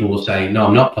 people will say, "No,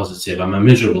 I'm not positive. I'm a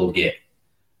miserable git."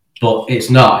 But it's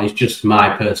not. It's just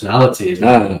my personality, isn't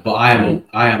it? But I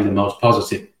am the most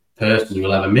positive person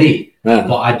you'll ever meet.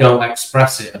 But I don't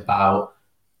express it about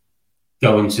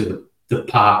going to the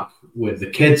park with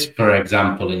the kids, for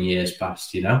example, in years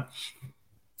past, you know.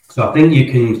 So I think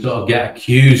you can sort of get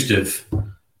accused of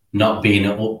not being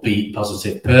an upbeat,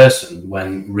 positive person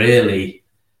when really,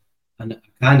 and I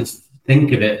kind of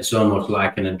think of it as almost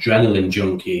like an adrenaline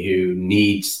junkie who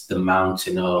needs the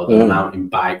mountain or the mountain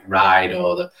bike ride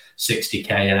or the 60k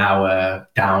an hour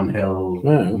downhill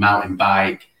mountain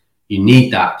bike. You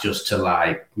need that just to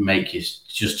like make you,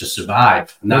 just to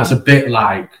survive. And that's a bit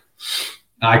like,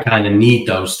 I kind of need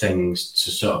those things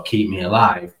to sort of keep me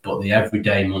alive. But the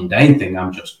everyday mundane thing,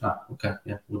 I'm just, okay,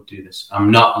 yeah, we'll do this. I'm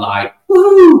not like,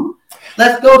 woo,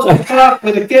 let's go to the park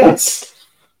with the kids.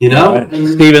 You know, right.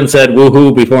 Steven said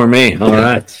woohoo before me. All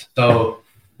right. So,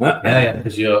 because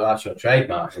that's your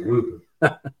trademark, woohoo.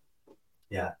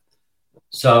 Yeah.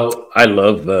 So I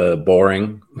love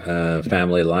boring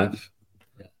family life.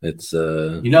 It's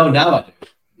you know, now I do.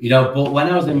 You know, but when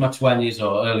I was in my 20s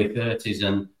or early 30s,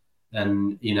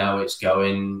 and you know, it's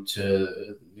going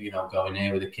to, you know, going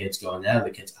here with the kids, going there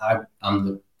with the kids. I'm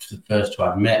the first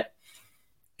to admit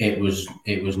it was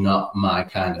not my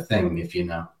kind of thing, if you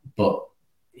know, but.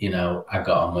 You know, I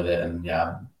got on with it, and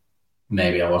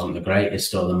maybe I wasn't the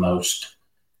greatest or the most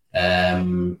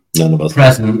none of us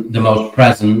present, the most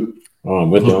present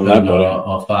I'm with you on that,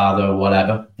 or father or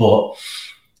whatever. But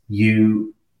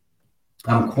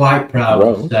I'm quite proud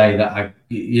to say that I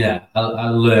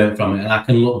learned from it, and I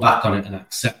can look back on it and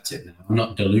accept it now. I'm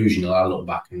not delusional. I look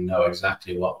back and know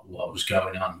exactly what was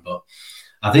going on. But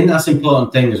I think that's an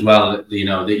important thing as well. You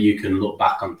know, that you can look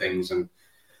back on things and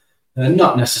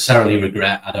not necessarily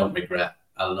regret. I don't regret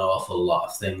an awful lot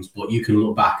of things, but you can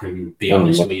look back and be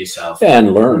honest with yourself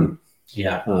and learn.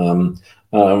 Yeah.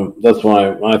 That's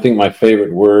why I think my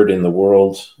favorite word in the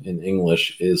world in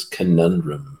English is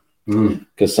conundrum.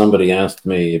 Because somebody asked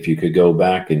me if you could go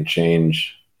back and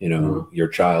change, you know, your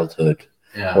childhood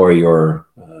or your,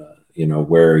 you know,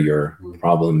 where your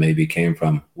problem maybe came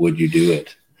from, would you do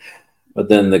it? But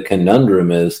then the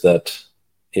conundrum is that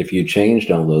if you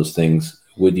changed all those things,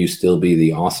 would you still be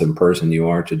the awesome person you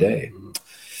are today?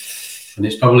 And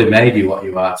it's probably made you what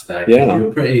you are today. Yeah.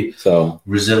 You're pretty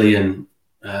resilient,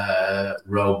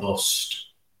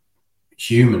 robust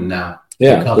human now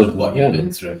because of what you've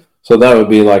been through. So that would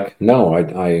be like, no,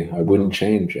 I wouldn't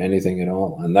change anything at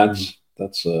all. And that's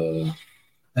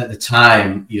at the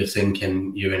time you're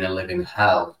thinking you're in a living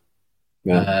hell.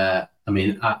 Yeah. I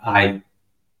mean, I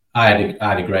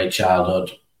had a great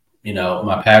childhood. You know,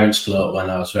 my parents split up when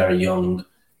I was very young.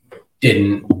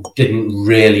 Didn't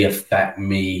really affect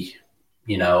me.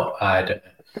 You know, I had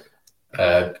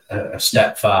a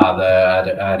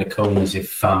stepfather. I had a cohesive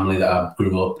family that I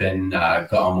grew up in. I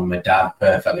got on with my dad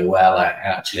perfectly well. I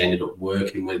actually ended up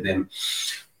working with him.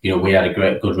 You know, we had a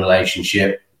good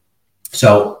relationship.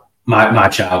 So my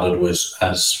childhood was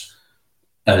as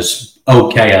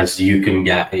okay as you can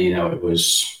get. You know,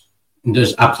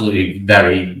 there's absolutely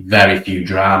very few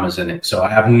dramas in it. So I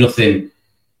have nothing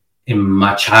in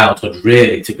my childhood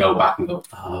really to go back and go,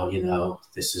 oh, you know,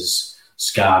 this has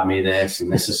scarred me, this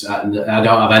and this is. I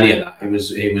don't have any of that. It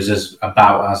was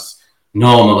as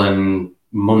normal and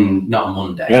not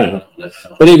Monday. Yeah.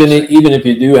 But even if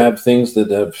you do have things that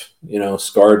have, you know,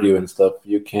 scarred you and stuff,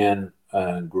 you can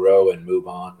grow and move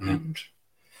on and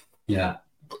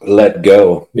let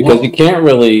go, because you can't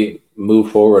really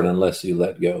move forward unless you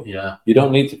let go. Yeah, you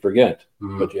don't need to forget,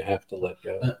 but you have to let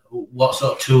go. What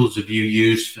sort of tools have you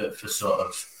used for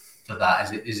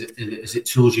that? Is it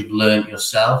tools you've learned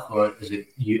yourself, or is it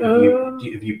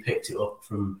have you picked it up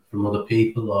from other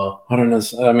people? Or I don't know.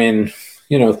 I mean,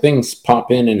 you know, things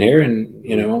pop in here, and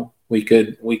you know, we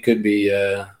could be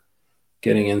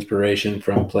getting inspiration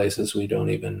from places we don't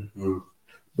even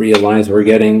realize we're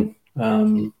getting.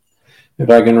 If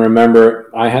I can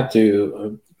remember, I had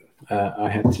to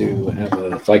have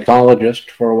a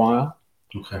psychologist for a while.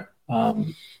 Okay.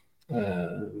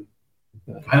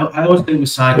 I always think with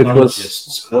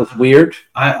psychologists, it was weird.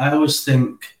 I always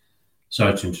think.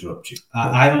 Sorry to interrupt you.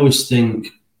 I always think,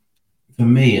 for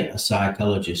me, a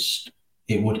psychologist,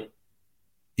 it would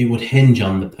hinge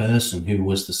on the person who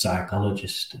was the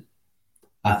psychologist.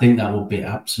 I think that would be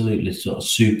absolutely sort of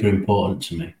super important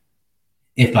to me.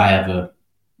 If I ever,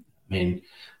 I mean,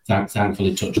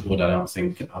 thankfully, touch wood, I don't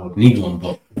think I would need one.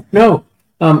 But no,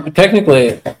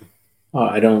 technically,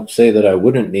 I don't say that I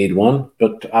wouldn't need one,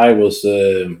 but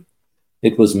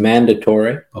it was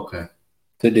mandatory. Okay.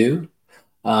 To do,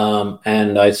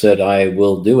 and I said I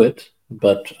will do it,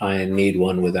 but I need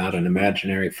one without an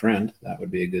imaginary friend. That would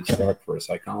be a good start for a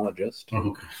psychologist.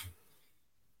 Okay.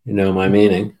 You know my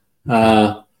meaning.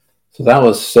 So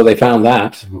they found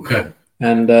that. Okay.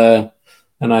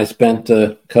 And I spent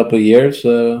a couple of years,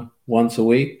 once a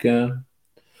week, you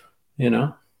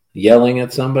know, yelling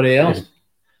at somebody else.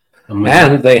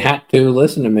 And they had to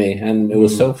listen to me. And it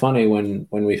was so funny when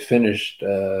we finished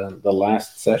the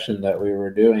last session that we were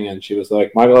doing. And she was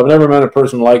like, Michael, I've never met a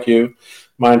person like you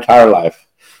my entire life.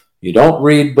 You don't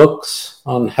read books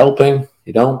on helping.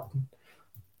 You don't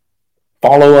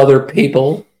follow other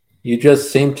people. You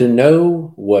just seem to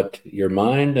know what your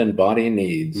mind and body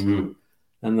needs. Mm-hmm.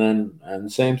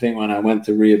 And same thing when I went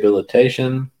to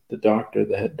rehabilitation, the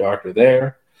head doctor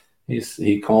there,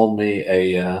 he called me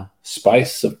a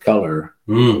spice of color.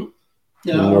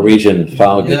 Norwegian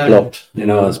fargeklot, you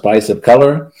know, a spice of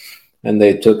color. And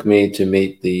they took me to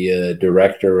meet the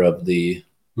director of the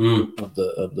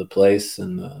place,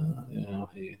 and you know,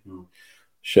 he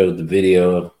showed the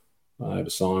video of I have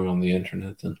a song on the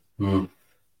internet, and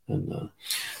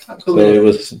so it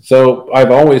was. So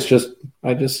I've always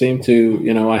I just seem to,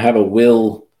 you know, I have the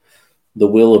will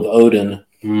of Odin,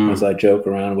 as I joke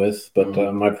around with, but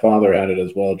my father had it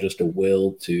as well, just a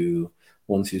will to,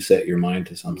 once you set your mind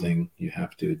to something, you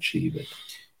have to achieve it.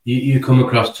 You come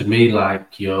across to me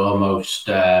like you're almost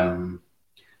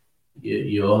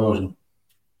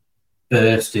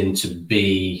bursting to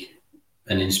be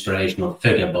an inspirational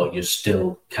figure, but you're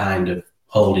still kind of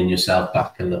holding yourself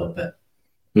back a little bit.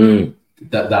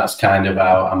 That's kind of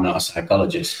how I'm not a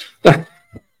psychologist,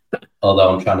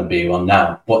 although I'm trying to be one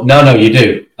now. But no, you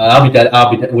do. I'll be dead.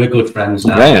 We're good friends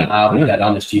now. Yeah, I'll be dead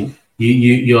honest.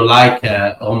 You're like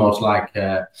almost like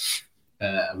a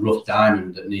rough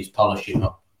diamond that needs polishing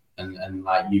up, and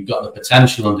like you've got the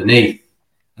potential underneath,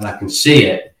 and I can see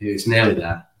it. It's nearly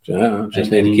there. Yeah,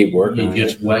 just need to keep working. You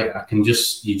just wait.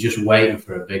 You're just waiting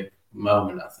for a big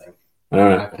moment, I think. All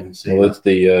right. I can see. Well, it's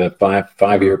the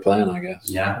 5-year plan, I guess.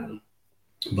 Yeah.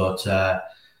 But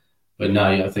no,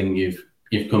 I think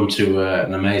you've come to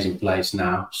an amazing place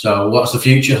now. So, what's the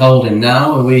future holding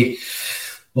now? Like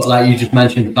you just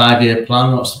mentioned, 5-year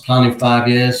plan. What's the plan in 5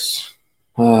 years?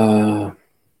 I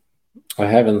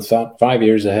haven't thought 5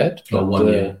 years ahead. Or 1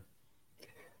 year.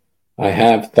 I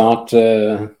have thought.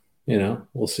 You know,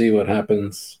 we'll see what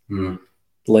happens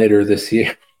later this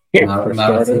year.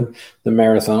 The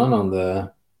marathon on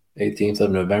the 18th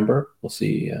of November. We'll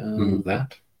see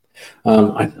that.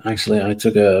 I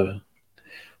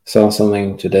saw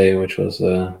something today, which was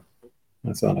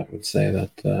I thought I would say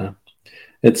that.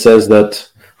 It says that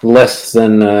less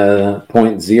than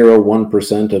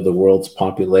 0.01% of the world's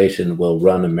population will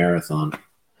run a marathon.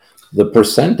 The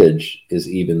percentage is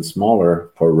even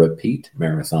smaller for repeat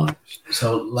marathons.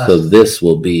 So this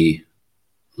will be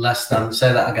less than.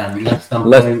 Say that again. Less than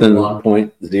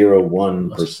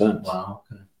 0.01%. Wow.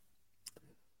 Okay.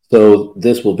 So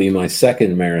this will be my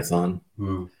second marathon,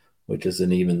 which is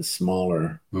an even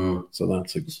smaller. So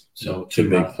that's a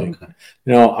big thing. Okay.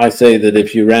 You know, I say that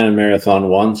if you ran a marathon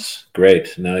once,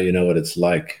 great. Now you know what it's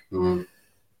like.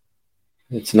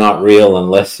 It's not real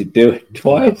unless you do it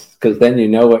twice, because then you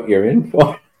know what you're in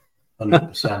for.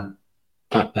 100%.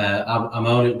 I'm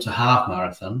only up to half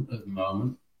marathon at the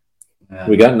moment.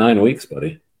 We got 9 weeks,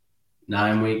 buddy.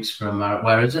 9 weeks from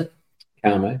where is it?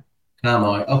 Calais.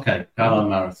 Okay, Calais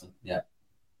marathon. Yeah.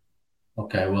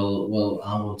 Okay, well,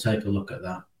 I will take a look at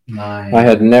that. I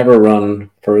had never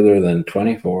run further than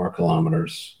 24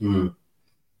 kilometers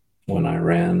when I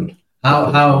ran.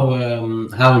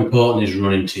 How important is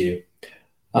running to you?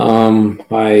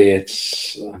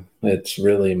 It's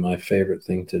really my favorite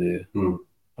thing to do.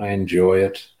 I enjoy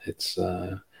it. It's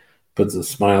puts a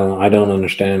smile on. I don't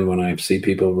understand when I see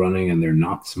people running and they're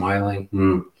not smiling,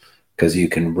 because you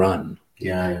can run.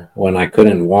 Yeah. When I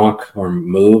couldn't walk or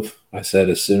move, I said,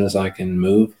 as soon as I can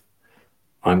move,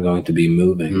 I'm going to be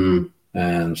moving.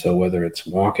 And so whether it's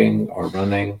walking or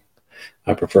running,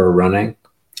 I prefer running.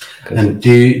 And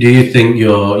do you think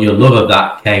your love of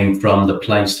that came from the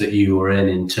place that you were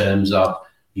in terms of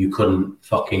you couldn't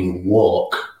fucking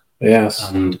walk? Yes.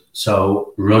 And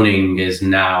so running is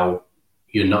now,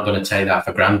 you're not going to take that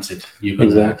for granted. You're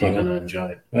going to enjoy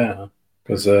it. Yeah,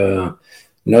 because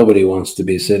nobody wants to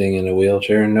be sitting in a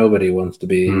wheelchair, and nobody wants to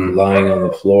be lying on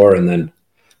the floor and then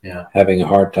having a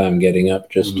hard time getting up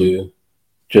just to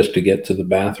get to the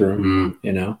bathroom.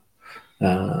 You know,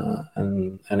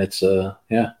 and it's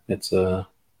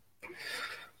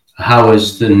How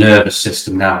is the nervous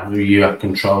system now? Do you have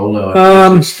control, or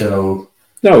is it still?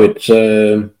 No,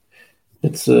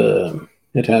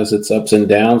 it has its ups and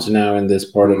downs now in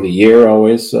this part of the year.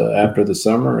 Always after the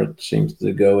summer, it seems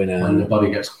to go in when the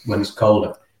body when it's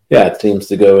colder. Yeah, it seems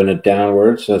to go in a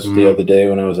downwards. That's the other day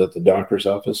when I was at the doctor's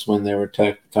office when they were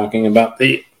talking about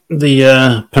the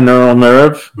peneural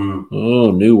nerve.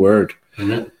 Oh, new word.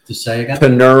 To say again.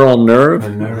 Peneural nerve.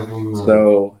 And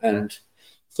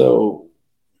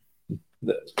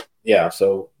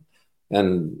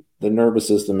the nervous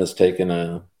system has taken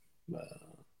a.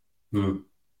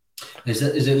 Is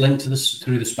it linked to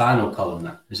through the spinal column?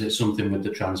 Then is it something with the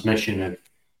transmission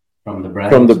from the brain?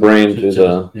 From the brain to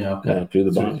the body, through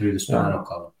the spinal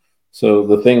column. So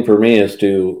the thing for me is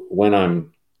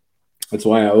that's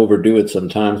why I overdo it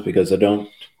sometimes, because I don't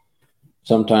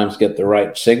sometimes get the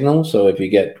right signal. So if you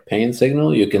get pain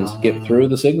signal, you can skip through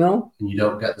the signal. And you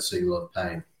don't get the signal of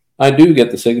pain. I do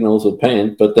get the signals of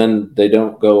pain, but then they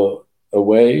don't go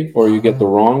away, or you get the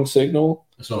wrong signal.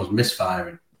 So it's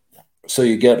misfiring. So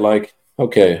you get like,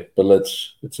 okay, but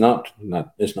it's not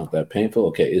that painful.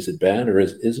 Okay, is it bad or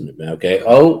isn't it bad? Okay,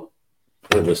 oh,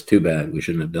 it was too bad. We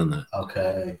shouldn't have done that.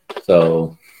 Okay.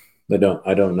 So I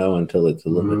don't know until it's a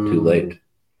little bit too late.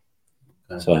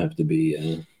 Okay. So I have to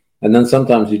be, and then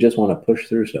sometimes you just want to push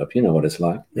through stuff. You know what it's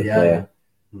like.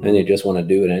 And you just want to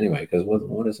do it anyway, because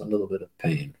what is a little bit of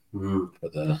pain for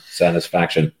the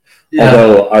satisfaction? Yeah.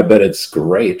 Although I bet it's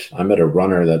great. I met a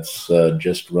runner that's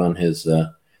just run his.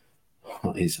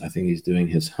 I think he's doing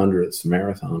his 100th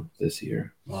marathon this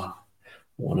year. Wow.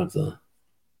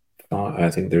 I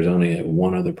think there's only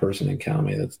one other person in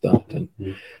Calais that's done it.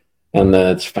 And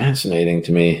it's fascinating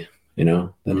to me, you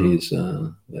know, that he's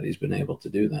been able to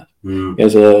do that. He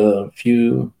has a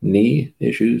few knee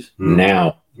issues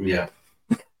now. Yeah.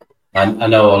 I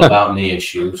know all about knee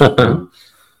issues from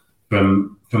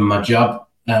my job,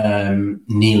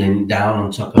 kneeling down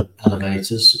on top of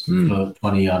elevators for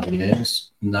 20 odd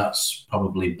years, and that's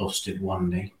probably busted one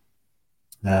knee.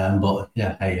 But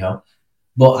yeah, hey ho.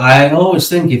 But I always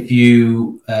think if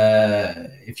you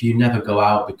never go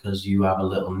out because you have a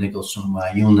little niggle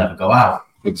somewhere, you'll never go out.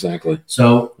 Exactly.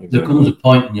 So there comes a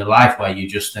point in your life where you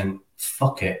just think,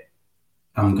 fuck it,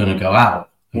 I'm going to go out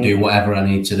and do whatever I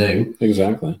need to do.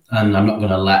 Exactly. And I'm not going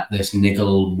to let this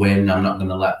niggle win. I'm not going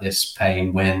to let this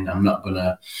pain win. I'm not going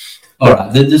to... All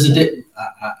right, there's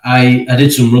I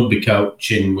did some rugby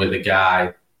coaching with a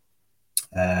guy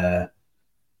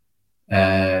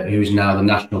who's now the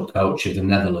national coach of the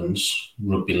Netherlands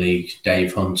Rugby League,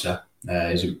 Dave Hunter.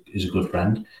 Is a good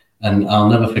friend. And I'll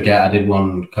never forget, I did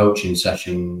one coaching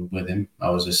session with him. I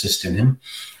was assisting him.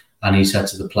 And he said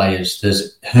to the players,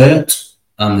 there's hurt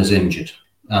and there's injured.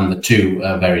 And the two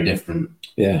are very different.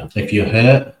 Yeah. If you're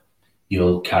hurt,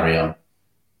 you'll carry on.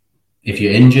 If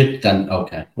you're injured, then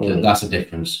okay, that's a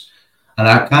difference. And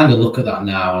I kind of look at that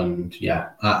now, and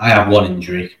I have one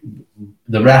injury.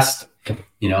 The rest,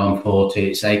 I'm 40.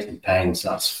 It's aches and pains.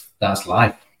 That's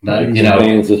life.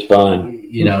 Pains is fine.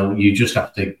 You just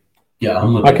have to get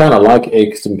on with it. I kind of like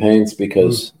aches and pains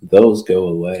because those go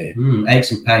away.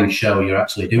 Aches and pains show you're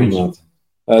actually doing something.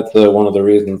 That's one of the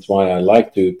reasons why I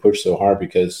like to push so hard,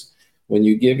 because when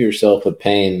you give yourself a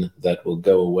pain that will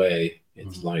go away,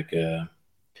 it's like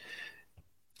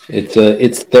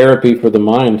it's therapy for the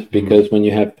mind, because when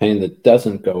you have pain that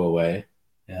doesn't go away,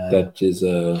 that is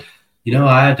I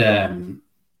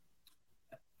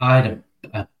had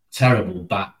a terrible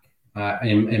back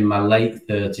in my late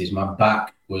 30s. My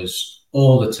back was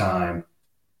all the time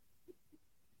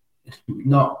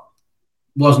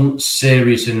wasn't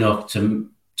serious enough to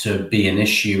be an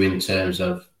issue in terms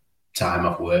of time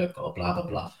off work or blah blah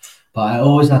blah. But I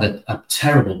always had a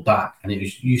terrible back, and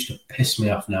it used to piss me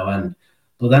off no end.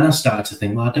 But then I started to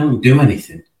think, well, I don't do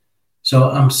anything, so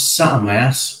I'm sat on my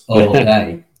ass all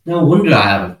day. No wonder I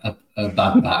have a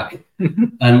bad back.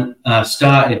 And I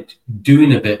started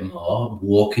doing a bit more,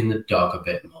 walking the dog a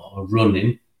bit more,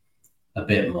 running a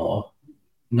bit more.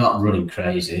 Not running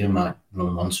crazy. I might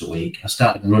run once a week. I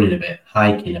started running a bit,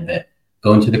 hiking a bit,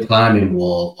 going to the climbing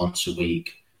wall once a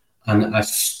week. And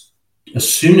as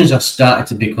soon as I started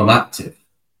to become active,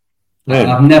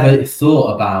 I've never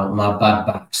thought about my bad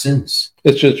back since.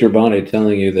 It's just your body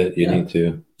telling you that you need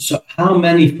to. So how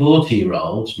many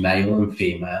 40-year-olds, male and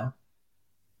female,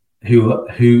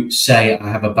 who say, I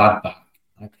have a bad back,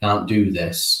 I can't do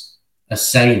this, are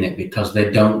saying it because they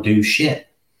don't do shit?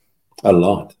 A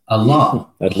lot.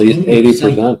 At least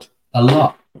 80%. A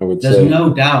lot. I would There's say.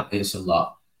 no doubt it's a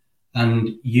lot.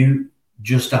 And you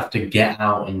just have to get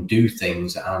out and do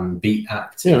things and be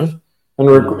active. Yeah. And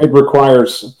it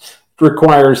requires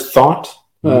thought.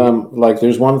 Like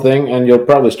there's one thing, and you'll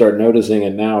probably start noticing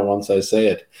it now once I say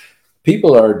it.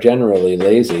 People are generally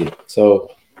lazy.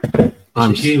 So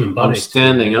I'm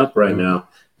standing up right now.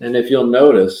 And if you'll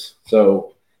notice,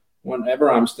 so whenever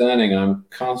I'm standing, I'm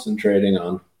concentrating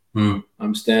on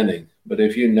I'm standing. But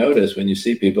if you notice, when you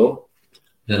see people,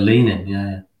 they're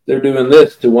leaning, they're doing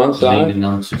this to one side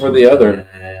or the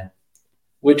other,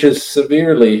 which is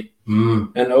severely,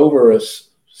 and over a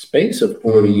space of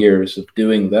 40 years of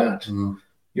doing that,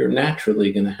 you're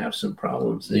naturally going to have some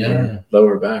problems in your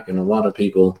lower back. And a lot of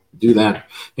people do that,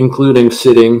 including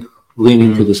sitting,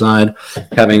 leaning to the side,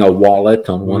 having a wallet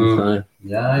on one side.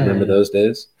 Remember those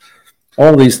days?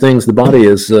 All these things, the body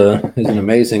is an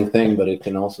amazing thing, but it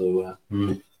can also...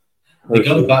 We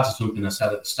go back to something I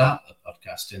said at the start of the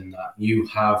podcast, in that you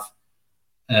have,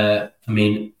 and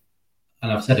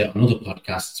I've said it on other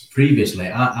podcasts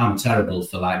previously, I'm terrible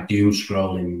for like doom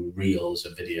scrolling reels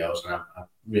of videos, and I'm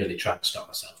really trying to stop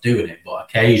myself doing it. But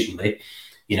occasionally,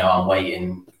 I'm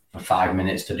waiting for 5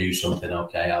 minutes to do something.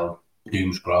 Okay, I'll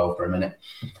doom scroll for a minute.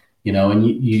 And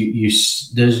you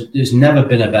there's never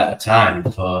been a better time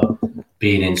for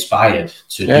being inspired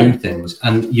to do things.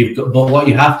 And but what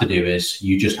you have to do is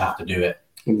you just have to do it.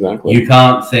 Exactly. You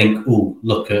can't think, oh,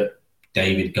 look at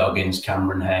David Goggins,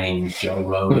 Cameron Haynes, Joe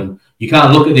Rogan. You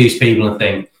can't look at these people and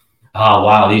think, oh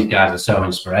wow, these guys are so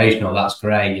inspirational. That's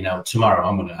great. Tomorrow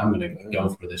I'm gonna go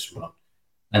for this run.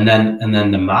 And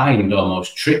then the mind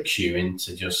almost tricks you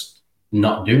into just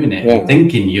not doing it and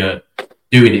thinking you're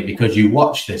doing it because you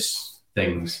watch these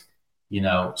things,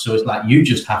 so it's like you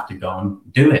just have to go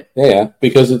and do it.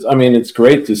 Because it's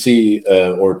great to see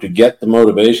or to get the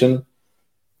motivation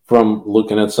from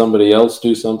looking at somebody else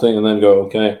do something and then go,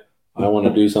 okay, I want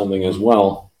to do something as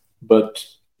well. But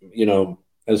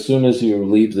as soon as you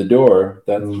leave the door,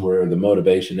 that's where the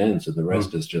motivation ends, and the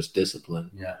rest is just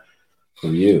discipline for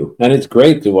you. And it's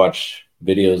great to watch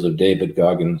videos of David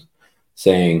Goggins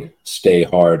saying stay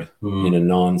hard in a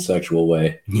non-sexual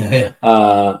way.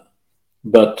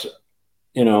 But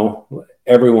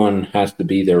everyone has to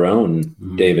be their own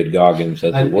David Goggins,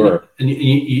 as it were. And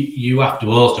you have to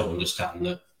also understand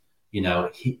that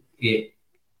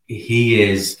he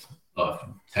is,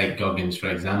 take Goggins for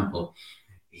example,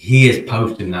 he is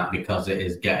posting that because it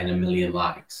is getting 1 million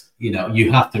likes.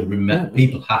 You have to remember,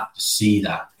 people have to see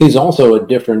that. He's also a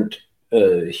different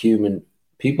human.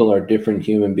 People are different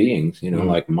human beings,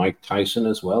 like Mike Tyson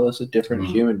as well as a different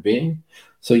human being.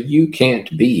 So you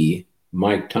can't be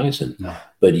Mike Tyson,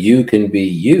 but you can be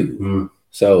you.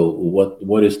 So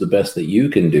what is the best that you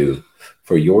can do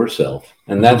for yourself?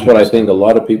 And that's what I think a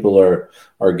lot of people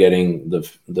are getting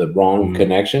the wrong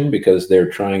connection, because they're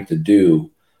trying to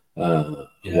do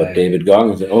what David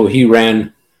Goggins did. Oh, he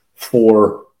ran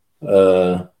 4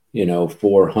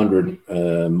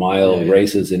 400-mile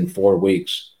races in 4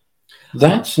 weeks.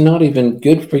 That's not even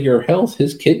good for your health.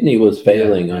 His kidney was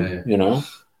failing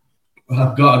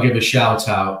I've got to give a shout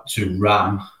out to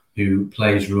Ram, who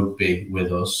plays rugby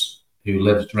with us, who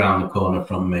lives around the corner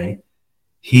from me.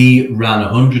 He ran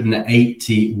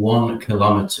 181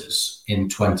 kilometers in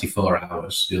 24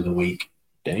 hours the other week.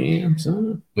 Damn,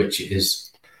 son. Which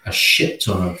is a shit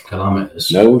ton of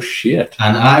kilometers. No shit.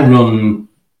 And I run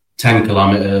 10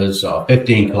 kilometers or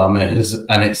 15 kilometers,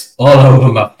 and it's all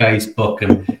over my Facebook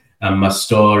and my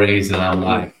stories, and I'm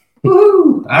like,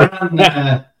 woo!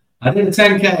 I did a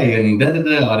 10K and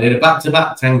I did a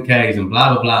back-to-back 10Ks and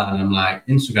blah, blah, blah. And I'm like,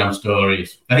 Instagram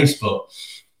stories, Facebook,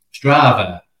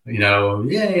 Strava,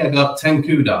 I got 10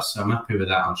 kudos. I'm happy with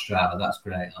that on Strava. That's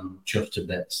great. I'm chuffed to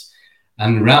bits.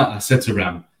 And I said to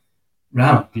Ram,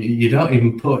 you don't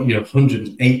even put your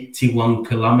 181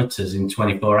 kilometers in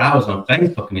 24 hours on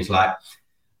Facebook. And he's like,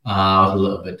 I was a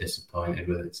little bit disappointed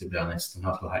with it, to be honest. And I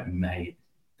was like, mate,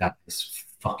 that is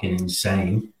fucking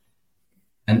insane.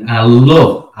 And I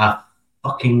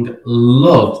fucking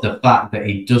love the fact that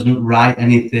he doesn't write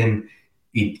anything.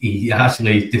 He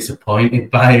actually is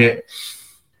disappointed by it.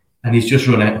 And he's just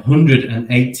run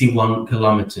 181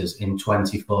 kilometers in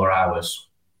 24 hours.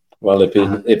 Well,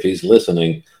 if he's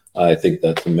listening, I think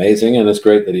that's amazing. And it's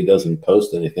great that he doesn't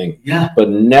post anything. Yeah. But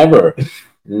never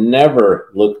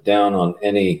look down on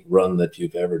any run that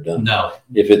you've ever done. No.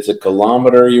 If it's a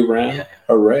kilometer you ran,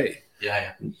 hooray.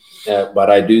 Yeah. But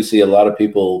I do see a lot of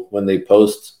people when they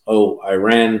post, I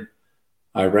ran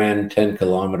 10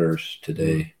 kilometers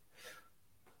today.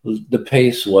 The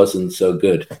pace wasn't so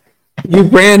good. You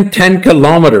ran 10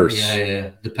 kilometers.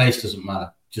 Yeah. The pace doesn't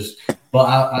matter.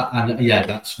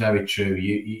 That's very true.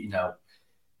 You know,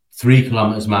 3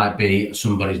 kilometers might be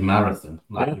somebody's marathon.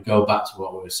 We go back to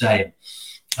what we were saying,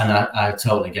 and I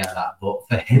totally get that. But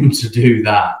for him to do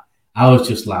that, I was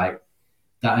just like,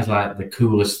 that is like the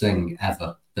coolest thing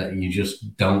ever. That you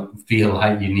just don't feel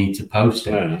like you need to post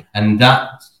it, and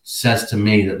that says to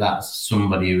me that that's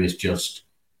somebody who is just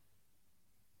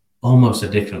almost a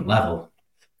different level.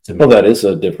 Well, that is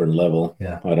a different level.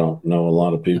 Yeah, I don't know a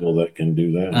lot of people that can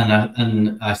do that.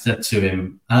 And I said to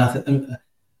him, it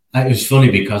was funny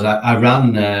because I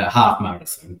ran a half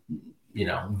marathon,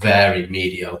 very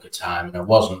mediocre time, and I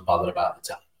wasn't bothered about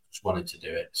the time. I just wanted to do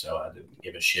it, so I didn't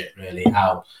give a shit really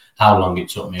how long it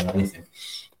took me or anything.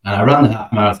 And I ran the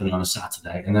half marathon on a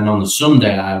Saturday, and then on the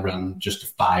Sunday I ran just a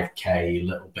 5K, a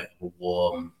little bit of a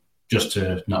warm, just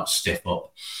to not stiff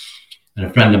up. And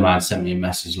a friend of mine sent me a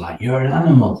message like, "You're an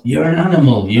animal. You're an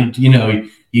animal. You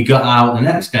got out the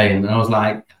next day." And I was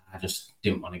like, I just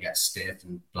didn't want to get stiff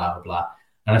and blah blah blah.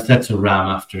 And I said to Ram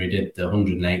after he did the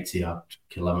 180 odd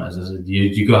kilometers, I said,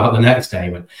 "You go out the next day?"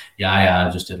 He went, "Yeah, I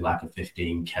just did like a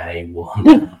 15K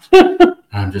one."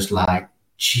 I'm just like,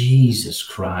 Jesus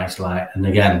Christ, and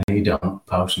again, he don't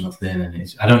post nothing,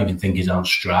 and I don't even think he's on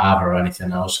Strava or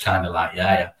anything. I was kind of like,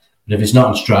 yeah. But if it's not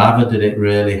on Strava, did it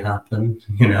really happen?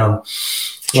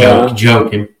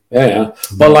 Joking. Yeah.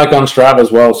 Well, like on Strava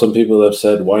as well, some people have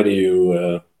said, why do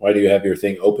you have your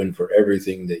thing open for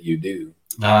everything that you do?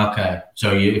 Okay.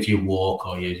 So if you walk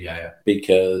or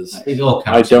because it all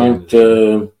I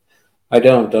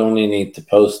don't only need to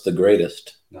post the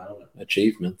greatest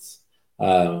achievements.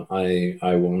 I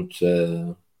won't,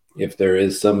 if there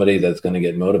is somebody that's going to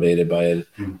get motivated by it,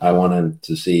 I want them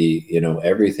to see,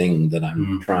 everything that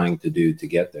I'm trying to do to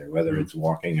get there, whether it's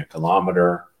walking a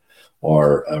kilometer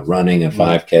or running a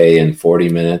 5K in 40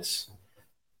 minutes,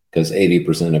 because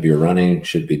 80% of your running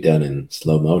should be done in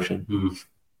slow motion,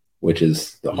 which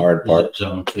is the hard part.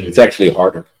 It's actually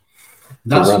harder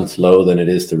to run slow than it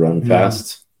is to run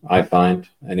fast, I find,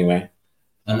 anyway.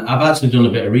 And I've actually done a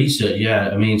bit of research. Yeah,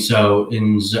 I mean, so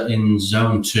in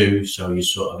zone 2, so you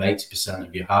sort of 80%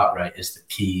 of your heart rate is the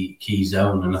key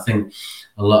zone, and I think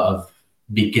a lot of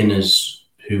beginners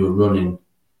who are running,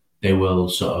 they will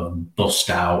sort of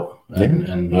bust out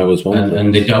and I was one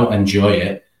and they don't enjoy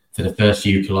it for the first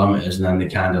few kilometers, and then they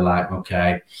kind of like,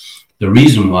 okay, the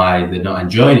reason why they're not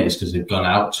enjoying it is because they've gone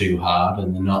out too hard,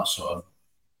 and they're not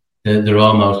they're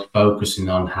almost focusing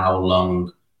on how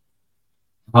long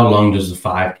does the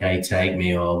 5K take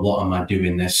me, or what am I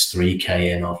doing this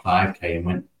 3K in or 5K in?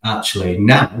 When actually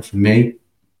now for me,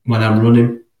 when I'm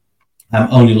running, I'm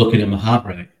only looking at my heart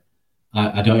rate.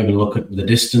 I don't even look at the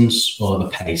distance or the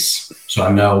pace. So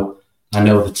I know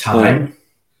the time,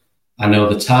 and I know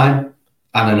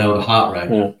the heart rate,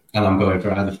 and I'm going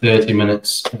for either 30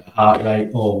 minutes at heart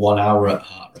rate or 1 hour at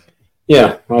heart rate.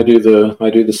 Yeah, I do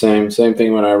the same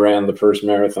thing when I ran the first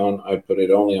marathon. I put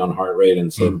it only on heart rate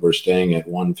and said we're staying at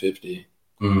 150.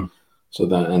 So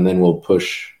that, and then we'll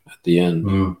push the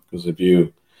end. Because if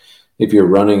you're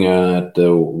running at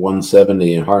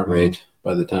 170 in heart rate,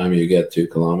 by the time you get to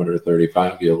kilometer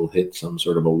 35, you'll hit some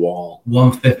sort of a wall.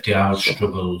 150 I would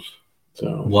struggle.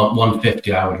 So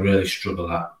 150 I would really struggle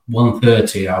at.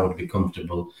 130 I would be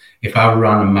comfortable. If I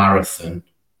ran a marathon,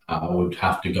 I would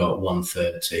have to go at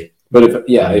 130. But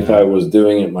if I was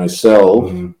doing it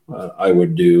myself, I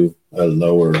would do a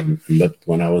lower. But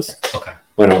when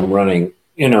I'm running,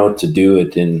 to do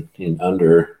it in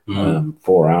under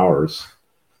 4 hours,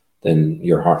 then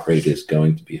your heart rate is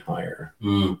going to be higher.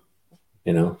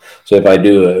 So if I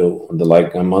do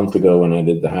like a month ago when I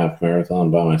did the half marathon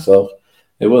by myself,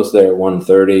 it was there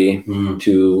 1:30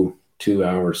 to 2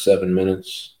 hours 7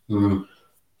 minutes.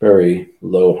 Very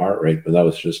low heart rate, but that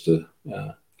was just to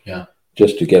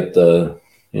get the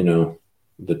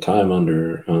the time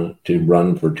under to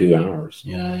run for 2 hours.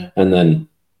 And then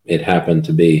it happened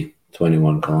to be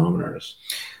 21 kilometers.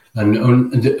 And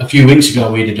a few weeks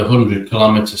ago, we did a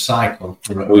 100-kilometer cycle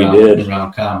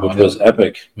around Carmo, which was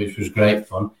epic, which was great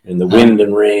fun in the wind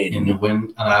and rain. In the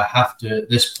wind, and I have to. At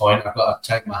this point, I've got to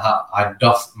take my hat. I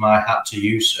doff my hat to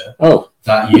you, sir.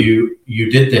 That you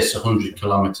did this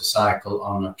 100-kilometer cycle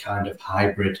on a kind of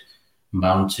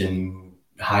mountain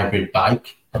hybrid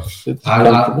bike.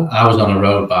 I was on a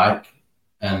road bike,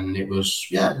 and it was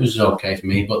okay for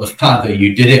me. But the fact that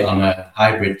you did it on a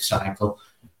hybrid cycle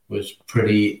was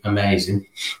pretty amazing,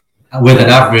 with an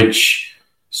average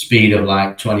speed of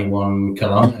like 21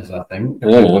 kilometers, I think.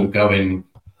 Going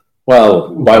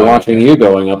well, by watching you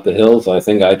going up the hills, I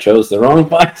think I chose the wrong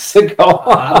bicycle.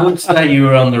 I would say you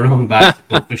were on the wrong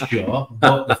bicycle for sure,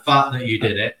 but the fact that you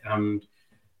did it, and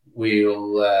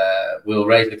we'll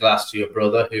raise the glass to your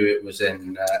brother, who it was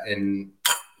in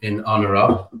honor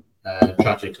of.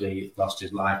 Tragically lost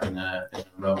his life in a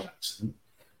road accident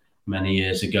many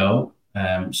years ago.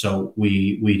 So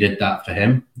we did that for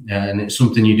him, and it's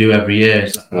something you do every year.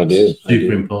 I do.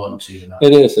 Super important to you.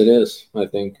 It is. I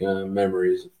think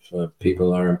memories of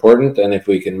people are important, and if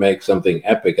we can make something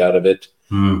epic out of it,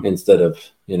 instead of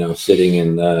sitting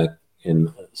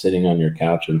sitting on your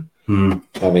couch and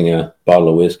having a bottle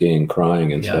of whiskey and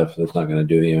crying and stuff, that's not going to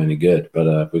do you any good. But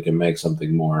if we can make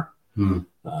something more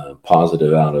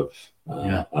positive out of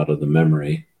the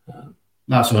memory.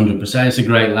 That's 100%. It's a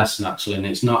great lesson, actually, and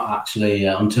it's not actually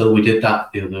until we did that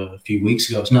a few weeks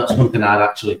ago. It's not something I'd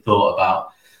actually thought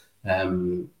about.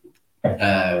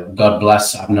 God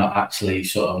bless, I've not actually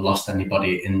sort of lost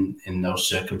anybody in those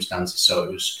circumstances. So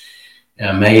it was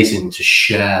amazing to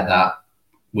share that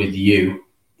with you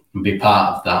and be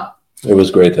part of that. It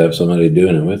was great to have somebody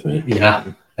doing it with me.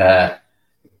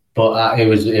 But it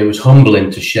was humbling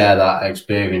to share that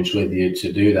experience with you,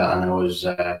 to do that, and it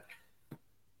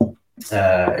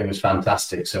was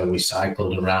fantastic. So we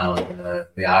cycled around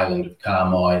the island of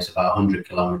Carmo. It's about 100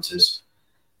 kilometers.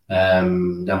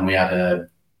 Then we had a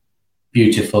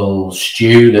beautiful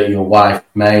stew that your wife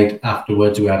made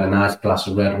afterwards. We had a nice glass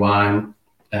of red wine.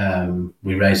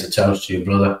 We raised a toast to your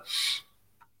brother.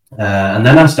 And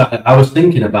then I was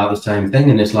thinking about the same thing,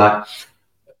 and it's like,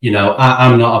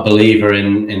 I'm not a believer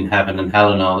in heaven and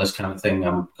hell and all this kind of thing.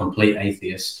 I'm a complete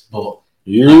atheist, but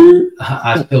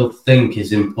I still think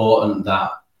it's important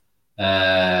that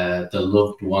the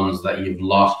loved ones that you've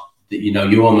lost, that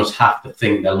you almost have to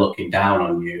think they're looking down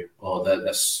on you, or that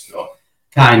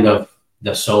kind of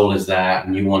their soul is there,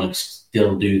 and you want to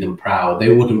still do them proud.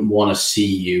 They wouldn't want to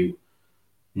see you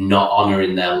not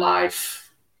honouring their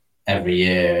life every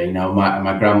year.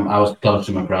 I was close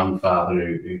to my grandfather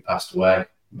who passed away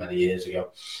many years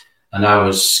ago, and I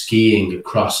was skiing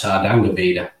across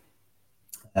Hardangervidda.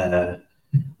 And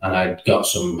I'd got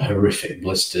some horrific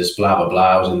blisters, blah, blah,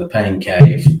 blah. I was in the pain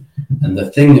cave. And the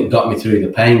thing that got me through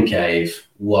the pain cave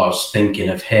was thinking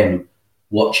of him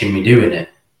watching me doing it,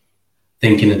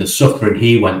 thinking of the suffering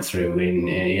he went through.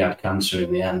 He had cancer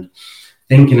in the end.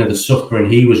 Thinking of the suffering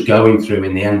he was going through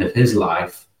in the end of his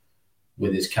life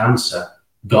with his cancer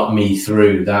got me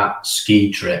through that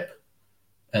ski trip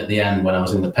at the end when I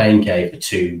was in the pain cave for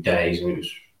 2 days. And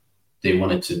they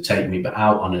wanted to take me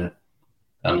out on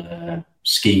a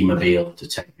ski mobile to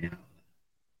take me out.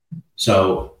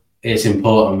 So it's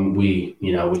important we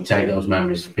take those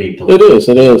memories of people. It is.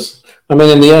 I mean,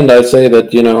 in the end, I'd say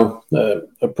that,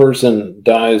 a person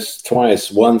dies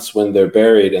twice, once when they're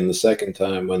buried and the second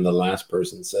time when the last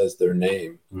person says their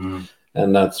name.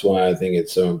 And that's why I think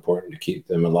it's so important to keep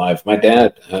them alive. My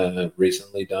dad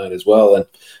recently died as well. And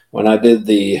when I did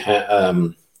the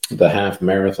half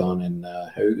marathon in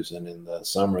Huizen in the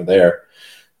summer there,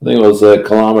 I think it was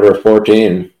kilometer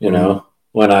 14,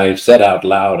 when I said out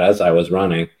loud as I was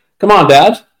running, "Come on,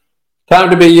 Dad. time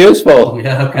to be useful.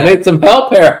 Yeah, okay. I need some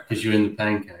help here. Because you're in the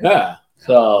pain cave. Yeah.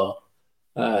 So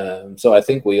I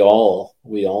think we all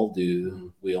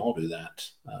do that,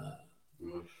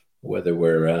 whether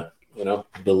we're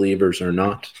believers or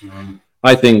not.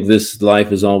 I think this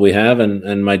life is all we have,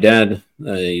 and my dad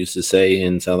used to say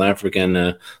in South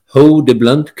African, "Ho de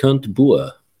blunt kunt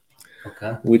boer,"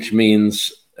 which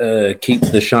means keep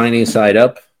the shiny side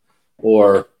up,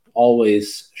 or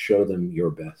always show them your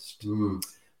best.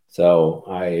 So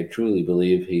I truly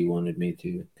believe he wanted me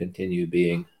to continue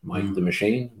being Mike the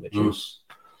Machine, which is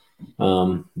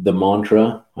the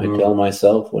mantra I tell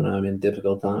myself when I'm in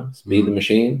difficult times. Be the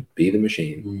machine, be the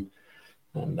machine.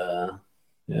 And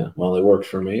well, it works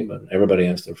for me, but everybody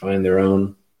has to find their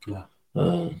own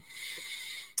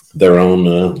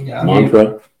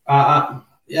mantra.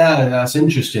 Yeah, that's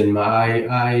interesting.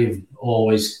 I've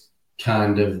always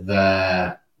kind of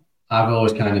dined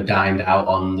out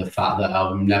on the fact that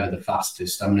I'm never the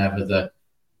fastest. I'm never the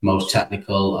most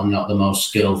technical. I'm not the most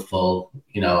skillful.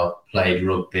 Played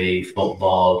rugby,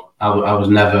 football. I was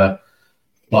never.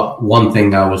 But one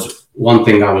thing I was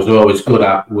always good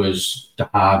at was the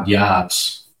hard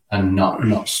yards and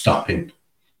not stopping.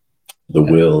 The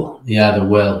will. Yeah, the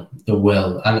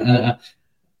will. And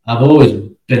I've always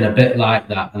been a bit like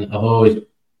that, and I've always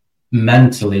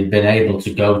mentally been able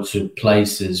to go to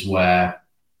places where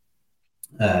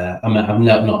I've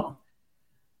not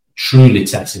truly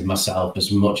tested myself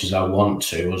as much as I want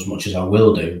to, as much as I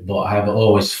will do, but I have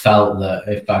always felt that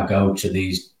if I go to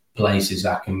these places,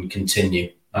 I can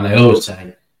continue. And I always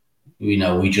say,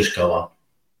 we just go on.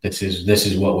 This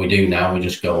is what we do now. We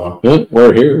just go on. Well,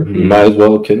 we're here. We might as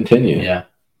well continue. Yeah,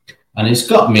 and it's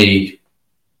got me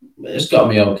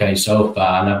okay so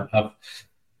far. And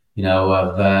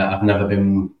I've never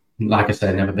been, like I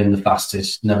said, never been the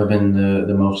fastest, never been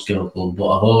the most skillful, but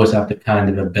I've always had the kind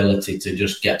of ability to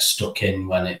just get stuck in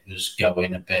when it was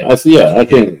going a bit. I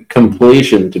think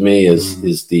completion to me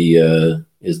is the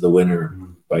winner.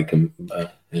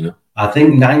 I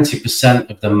think 90%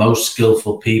 of the most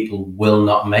skillful people will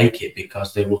not make it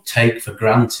because they will take for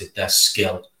granted their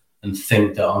skill and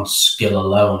think that on skill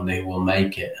alone they will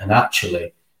make it. And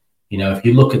actually, if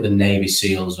you look at the Navy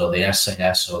SEALs or the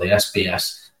SAS or the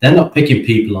SBS, they're not picking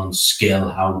people on skill,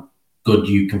 how good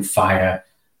you can fire.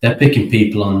 They're picking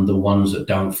people on the ones that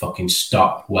don't fucking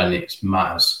stop when it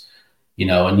matters.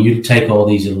 And you take all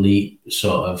these elite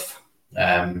sort of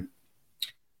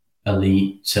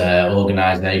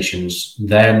organizations,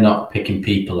 they're not picking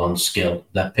people on skill.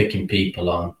 They're picking people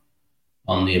on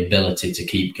the ability to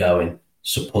keep going,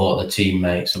 support the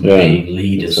teammates and be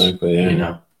leaders. Exactly,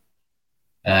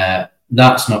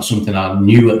 that's not something I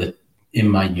knew in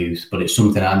my youth, but it's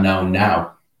something I know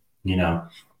now.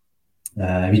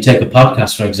 If you take a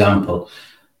podcast, for example,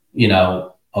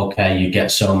 okay, you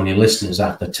get so many listeners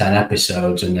after 10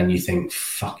 episodes, and then you think,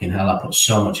 fucking hell, I put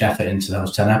so much effort into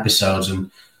those 10 episodes,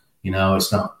 and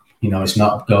it's not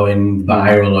going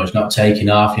viral, or it's not taking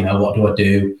off. What do I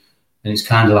do? And it's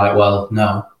kind of like, well,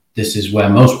 no, this is where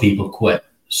most people quit.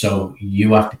 So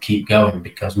you have to keep going,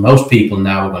 because most people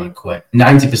now are going to quit.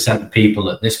 90% of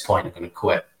people at this point are going to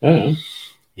quit.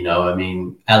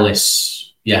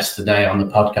 Ellis yesterday on the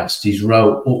podcast, he's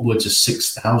wrote upwards of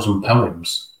 6,000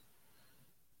 poems.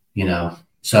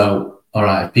 So all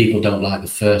right, if people don't like the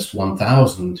first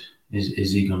 1,000,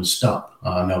 is he going to stop?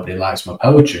 Nobody likes my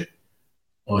poetry,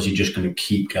 or is he just going to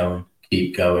keep going?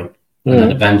 And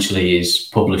then eventually he's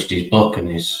published his book and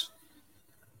he's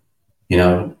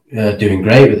doing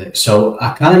great with it. So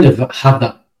I kind of have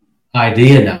that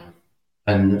idea now.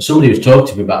 And somebody was talking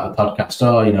to me about the podcast.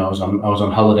 I was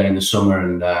on holiday in the summer,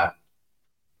 and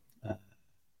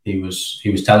he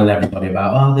was telling everybody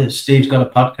about, Steve's got a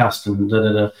podcast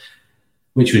and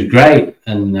which was great.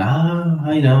 And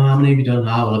I know, how many have you done?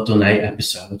 Well, I've done 8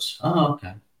 episodes. Oh,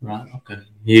 okay, right, okay.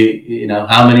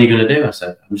 How many are you going to do? I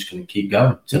said, I'm just going to keep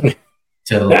going till you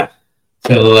don't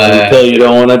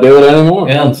want to do it anymore.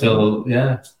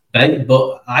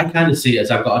 But I kind of see it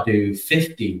as I've got to do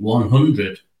 50,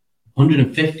 100,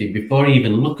 150 before I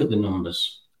even look at the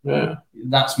numbers. Yeah,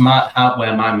 that's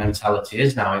where my mentality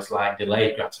is now. It's like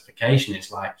delayed gratification.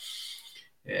 It's like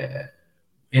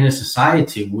in a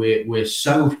society we're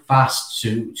so fast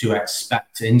to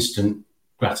expect instant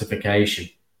gratification.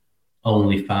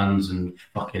 OnlyFans and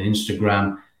fucking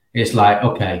Instagram. It's like,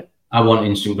 okay, I want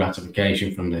instant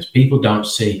gratification from this. People don't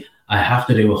see I have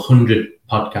to do 100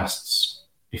 podcasts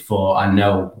before I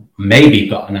know, maybe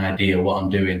got an idea what I'm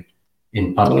doing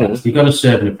in podcasts. You've got to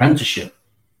serve an apprenticeship.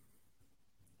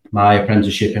 My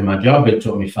apprenticeship in my job, it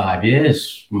took me 5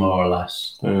 years, more or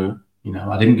less.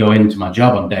 I didn't go into my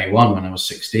job on day one when I was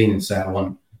 16 and say I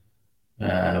want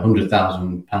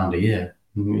 £100,000 a year.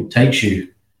 It takes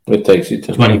you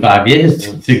 25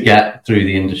 years to get through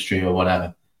the industry or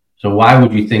whatever. So why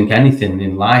would you think anything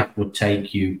in life would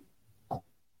take you?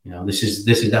 This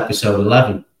is episode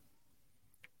 11.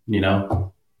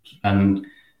 And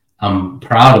I'm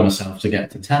proud of myself to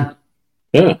get to 10.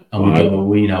 Yeah, and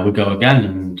we go again.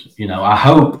 And I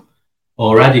hope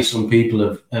already some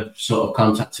people have sort of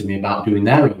contacted me about doing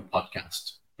their own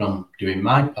podcast from doing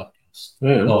my podcast,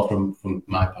 or from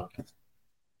my podcast.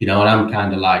 And I'm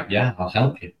kind of like, yeah, I'll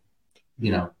help you.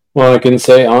 Well, I can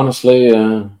say honestly,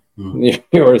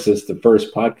 yours is the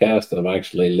first podcast I've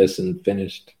actually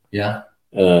finished. Yeah.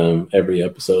 Every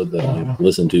episode that I've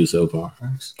listened to so far.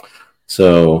 Thanks.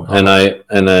 So, and I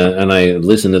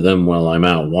listen to them while I'm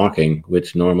out walking,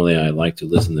 which normally I like to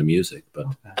listen to music, but.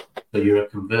 Okay. So you're a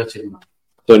converted man.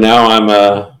 So now I'm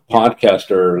a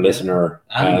podcaster listener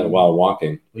while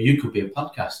walking. Well, you could be a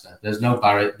podcaster. There's no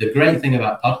barrier. The great thing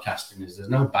about podcasting is there's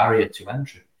no barrier to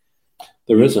entry.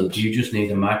 There isn't. You just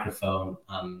need a microphone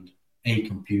and a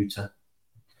computer.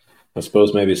 I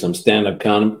suppose maybe some stand-up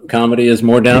comedy is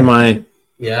more down my...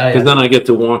 Yeah. Because then I get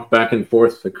to walk back and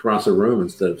forth across a room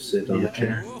instead of sit on a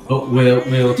chair. But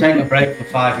we'll take a break for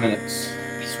 5 minutes.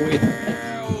 Sweet.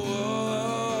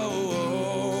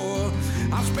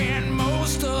 I've spent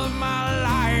most of my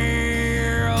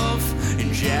life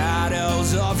in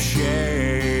shadows of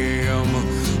shame,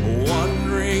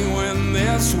 wondering when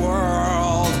this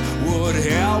world would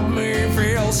help me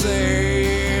feel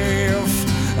safe.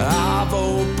 I've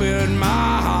opened my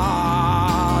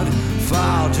heart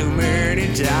far too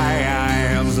many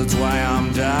times. That's why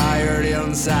I'm tired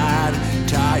inside,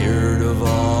 tired of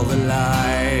all the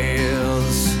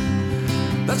lies.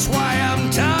 That's why I'm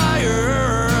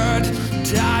tired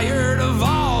of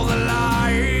all the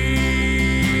lies.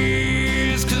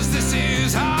 'Cause this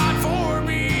is hard for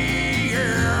me,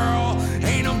 girl.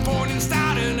 Ain't no point in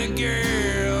starting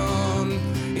again.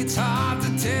 It's hard to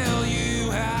tell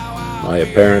you how I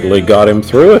apparently got him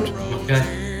through it. Okay.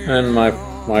 And my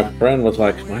friend was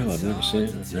like, "Smile, I've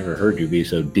never heard you be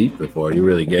so deep before." You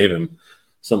really gave him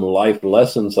some life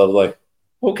lessons. I was like,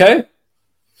 okay.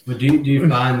 But do you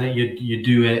find that you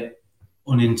do it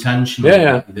unintentionally?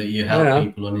 Yeah. That you help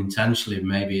people unintentionally,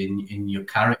 maybe in your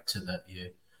character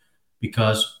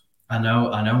because I know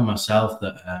myself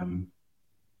that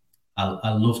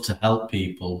I love to help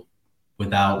people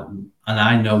without, and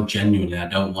I know genuinely I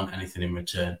don't want anything in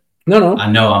return. No.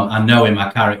 I know in my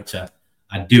character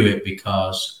I do it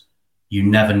because you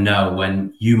never know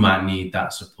when you might need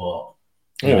that support.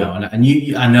 You know, and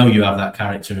you, I know you have that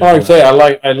character. I would say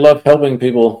I love helping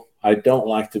people. I don't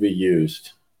like to be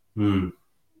used. Yeah,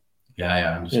 I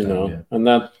understand. And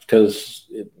that because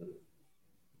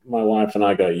my wife and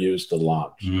I got used a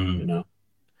lot.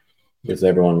 With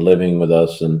everyone living with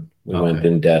us, and we went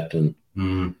in debt, and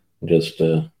just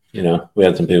we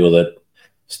had some people that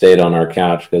stayed on our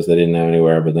couch because they didn't have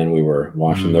anywhere, but then we were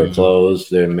washing their clothes,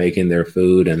 they're making their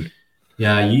food, and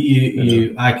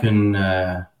I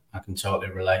can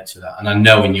totally relate to that. And I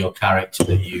know in your character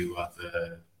that you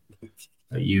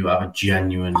have a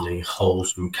genuinely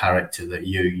wholesome character, that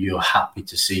you're happy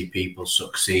to see people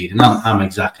succeed. And I'm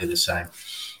exactly the same.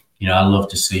 I love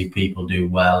to see people do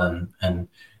well, and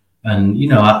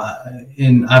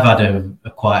I've had a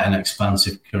quite an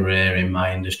expansive career in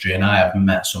my industry, and I have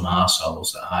met some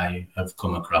arseholes that I have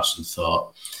come across and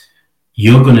thought,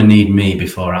 you're going to need me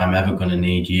before I'm ever going to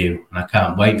need you. And I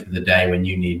can't wait for the day when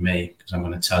you need me, because I'm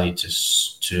going to tell you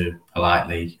to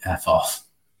politely F off.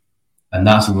 And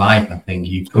that's life. I think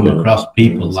you come across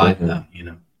people like that,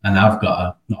 and I've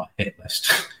got not a hit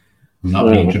list. I'm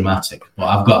not being dramatic, but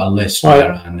I've got a list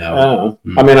where I know.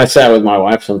 I mean, I sat with my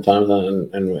wife sometimes, and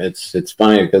it's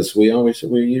funny because we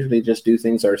usually just do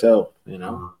things ourselves,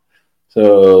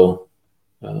 So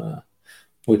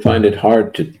we find it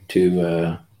hard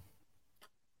to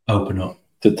open up,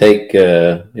 to take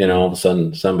all of a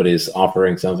sudden somebody's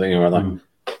offering something, and we're like,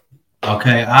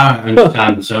 okay, I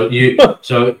understand. So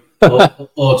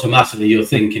automatically you're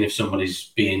thinking if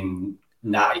somebody's being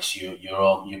nice,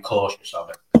 you're cautious of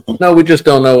it. No, we just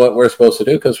don't know what we're supposed to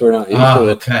do because we're not used to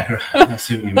it. Okay, right. I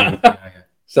see what you mean.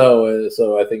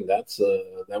 So I think that's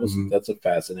a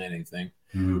fascinating thing,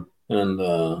 and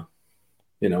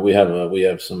we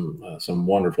have some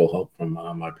wonderful help from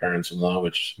my parents-in-law,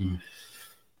 which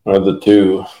are the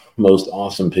two most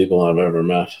awesome people I've ever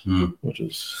met. Which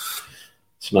is,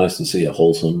 it's nice to see a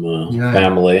wholesome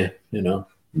family,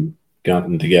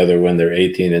 gotten together when they're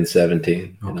 18 and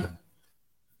 17. Okay.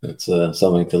 It's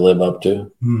something to live up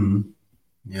to.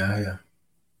 Yeah.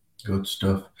 Good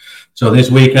stuff. So this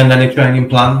weekend, any training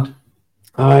planned?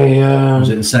 Was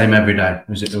it the same every day?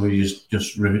 Or you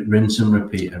just rinse and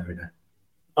repeat every day?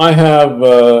 I have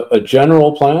a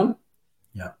general plan.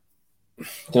 Yeah.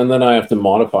 And then I have to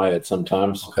modify it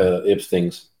sometimes if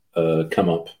things come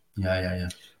up. Yeah.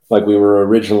 Like we were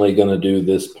originally going to do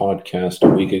this podcast a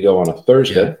week ago on a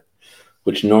Thursday,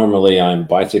 which normally I'm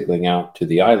bicycling out to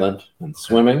the island and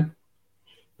swimming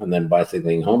and then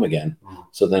bicycling home again.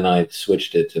 So then I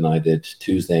switched it and I did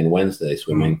Tuesday and Wednesday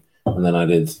swimming. And then I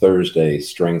did Thursday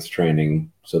strength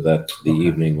training so that the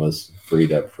evening was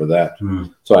freed up for that.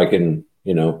 So I can,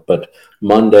 but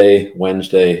Monday,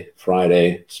 Wednesday,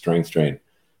 Friday, strength train.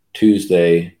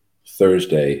 Tuesday,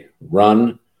 Thursday,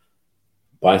 run,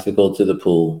 bicycle to the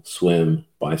pool, swim,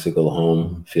 bicycle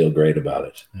home, feel great about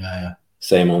it. Yeah.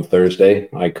 Same on Thursday.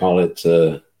 I call it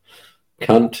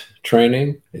cunt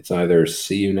training. It's either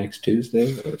see you next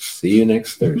Tuesday or see you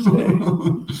next Thursday.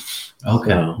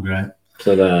 Okay, great.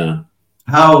 So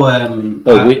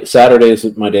how Saturday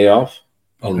is my day off,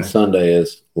 and Sunday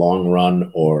is long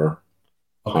run or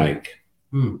hike.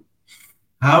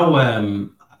 How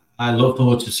I look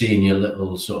forward to seeing your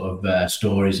little sort of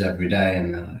stories every day,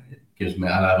 and it gives me.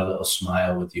 I have a little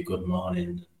smile with your good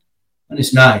morning, and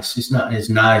it's nice. It's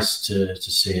nice to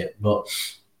see it. But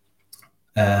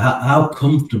how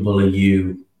comfortable are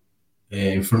you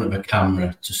in front of a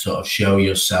camera to sort of show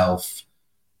yourself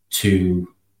to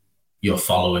your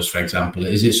followers, for example?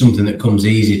 Is it something that comes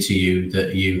easy to you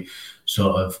that you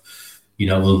sort of,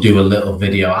 will do a little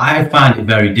video? I find it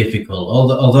very difficult.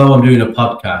 Although I'm doing a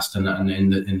podcast, and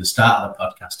in the start of the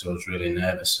podcast, I was really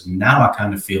nervous, and now I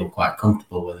kind of feel quite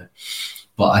comfortable with it.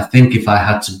 But I think if I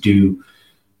had to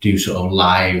do sort of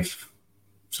live,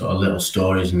 sort of little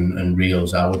stories and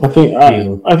reels, I would. I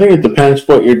think it depends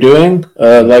what you're doing.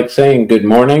 Like saying good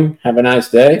morning, have a nice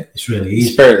day. It's really easy.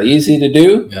 It's fairly easy to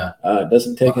do. Yeah. It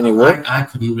doesn't take any work. I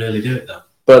couldn't really do it though.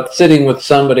 But sitting with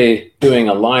somebody doing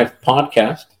a live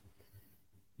podcast.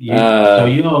 So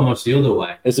you're almost the other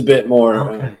way. It's a bit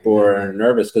more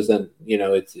nervous because then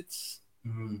it's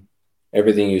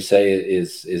everything you say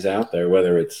is out there.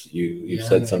 Whether it's you've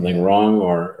said something wrong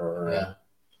or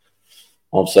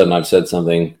all of a sudden I've said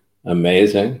something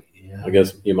amazing. Yeah. I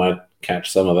guess you might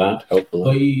catch some of that. Hopefully,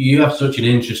 well, you have such an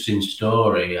interesting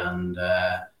story and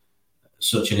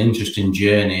such an interesting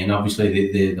journey, and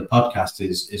obviously the podcast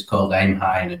is called Aim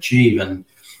High and Achieve, and.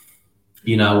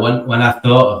 When I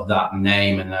thought of that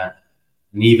name and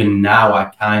even now I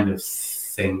kind of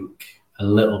think a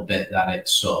little bit that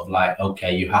it's sort of like,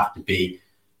 okay, you have to be,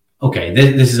 okay,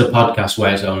 this is a podcast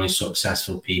where it's only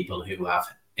successful people who have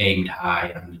aimed high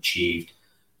and achieved.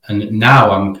 And now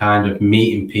I'm kind of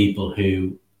meeting people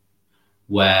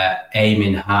where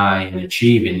aiming high and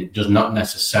achieving does not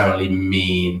necessarily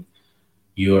mean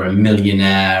you're a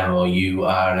millionaire or you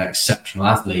are an exceptional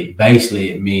athlete. Basically,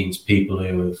 it means people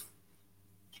who have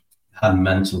had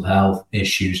mental health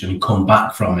issues and come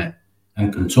back from it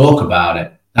and can talk about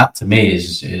it. That to me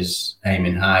is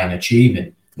aiming high and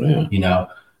achieving. Yeah.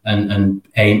 And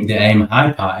the aim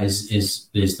high part is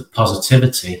the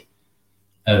positivity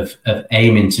of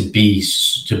aiming to be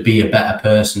a better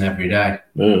person every day.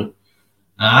 Yeah.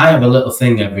 I have a little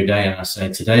thing every day, and I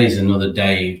say today's another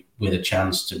day with a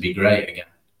chance to be great again.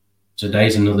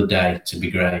 Today's another day to be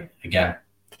great again,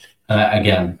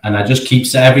 and I just keep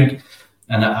saying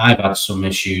and I've had some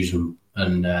issues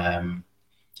and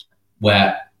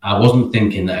where I wasn't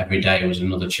thinking that every day was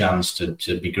another chance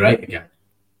to be great again.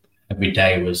 Every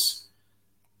day was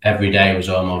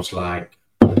almost like,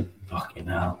 fucking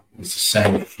hell, it's the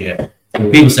same shit.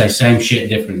 People say same shit,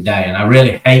 different day, and I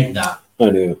really hate that. I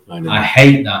do. I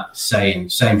hate that saying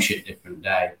same shit, different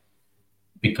day,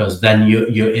 because then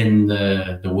you're in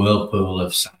the whirlpool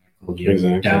of cycle.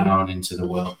 You're down into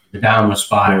the downward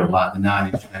spiral, like the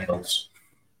 9 Inch Nails.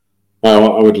 I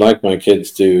would like my kids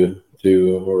to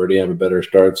already have a better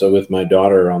start. So with my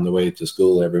daughter on the way to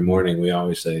school every morning, we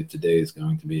always say today is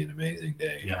going to be an amazing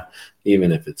day. Yeah.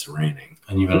 Even if it's raining.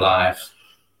 And you're alive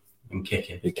and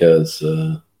kicking. Because,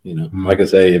 like I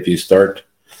say, if you start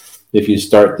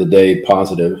the day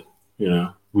positive,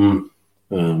 some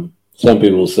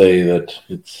people say that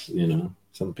it's,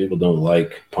 some people don't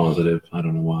like positive. I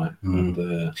don't know why.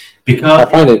 But, because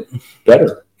I find it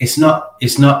better. It's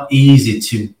not easy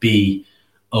to be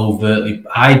overtly.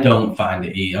 I don't find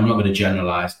it easy. I'm not going to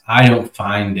generalize. I don't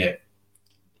find it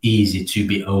easy to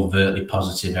be overtly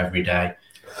positive every day.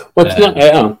 Well, it's not.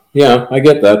 Yeah, I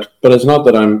get that, but it's not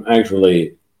that I'm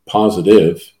actually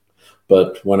positive.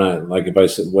 But when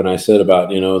I said about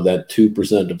that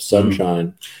 2% of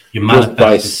sunshine, just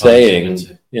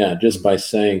by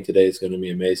saying today's going to be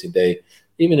an amazing day.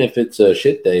 Even if it's a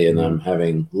shit day and I'm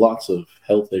having lots of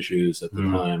health issues at the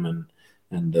time and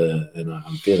and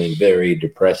I'm feeling very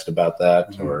depressed about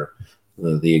that, or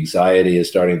the anxiety is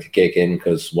starting to kick in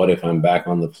because what if I'm back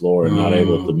on the floor and not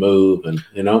able to move, and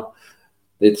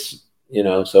it's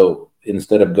so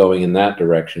instead of going in that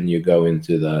direction, you go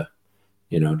into the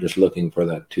just looking for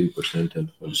that 2%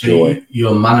 of joy.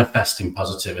 You're manifesting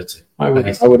positivity. I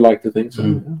would like to think so.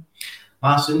 Yeah.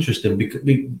 Well, that's interesting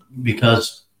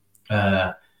because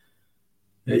I'm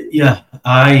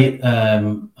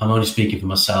only speaking for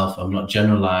myself. I'm not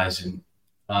generalizing.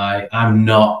 I'm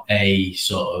not a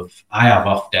I have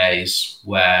off days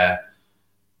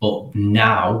but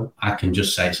now I can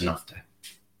just say it's an off day.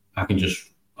 I can just,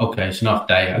 okay, it's an off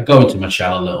day. I go into my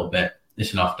shell a little bit.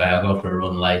 It's an off day. I'll go for a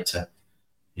run later.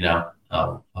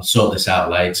 I'll sort this out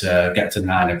later, get to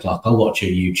 9 o'clock. I'll watch a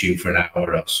YouTube for an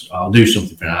hour, or I'll do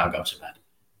something for an hour, go to bed.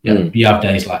 You have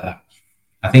days like that.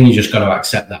 I think you just got to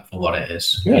accept that for what it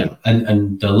is. Yeah.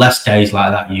 And the less days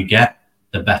like that you get,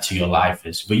 the better your life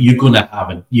is. But you're going to have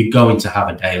a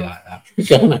day like that.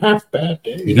 You're going to have bad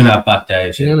days. You're going to have bad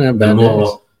days. You're going to have bad the more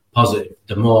days. Positive,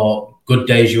 the more good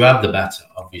days you have, the better,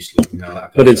 obviously.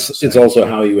 But it's also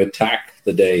how you attack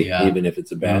the day, even if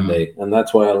it's a bad Mm. day. And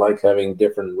that's why I like having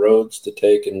different roads to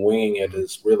take, and winging it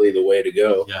is really the way to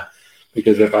go. Yeah.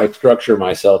 Because if I structure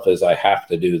myself as I have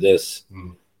to do this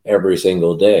every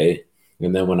single day,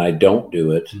 and then when I don't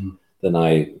do it, then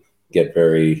I get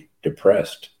very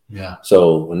depressed. Yeah.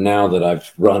 So now that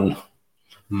I've run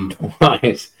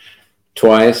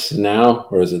twice now,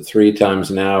 or is it 3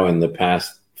 times now in the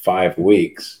past 5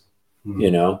 weeks,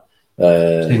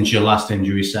 since your last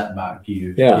injury setback,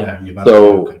 you've had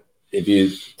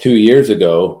if 2 years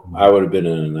ago, I would have been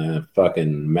in a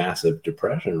fucking massive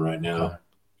depression right now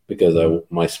because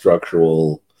my structure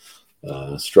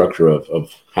of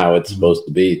how it's supposed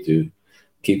to be to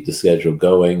keep the schedule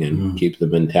going and keep the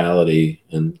mentality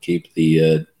and keep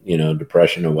the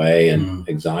depression away and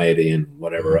anxiety and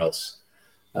whatever else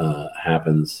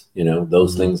happens.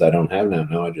 Those things I don't have now.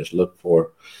 Now I just look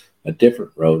for a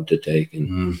different road to take,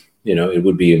 and it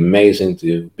would be amazing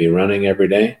to be running every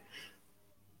day,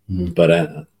 but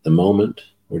at the moment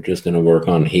we're just going to work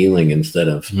on healing instead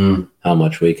of how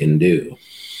much we can do.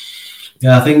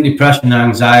 Yeah, I think depression,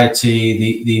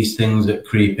 anxiety, these things that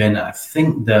creep in, I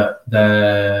think that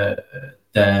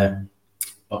they're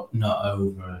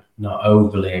not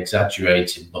overly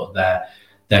exaggerated, but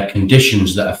they're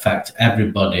conditions that affect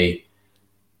everybody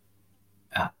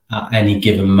at any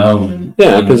given moment.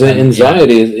 Yeah, because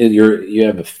anxiety is you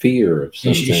have a fear of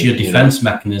something. It's your defense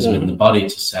mechanism in the body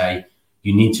to say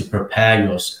you need to prepare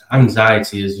yourself.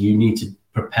 Anxiety is you need to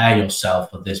prepare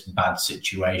yourself for this bad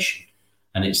situation,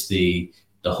 and it's the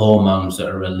hormones that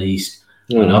are released.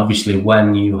 And obviously,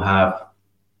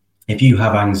 if you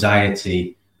have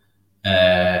anxiety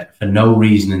for no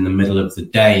reason in the middle of the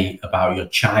day about your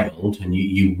child, and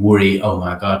you worry, oh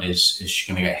my God, is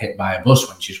she going to get hit by a bus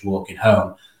when she's walking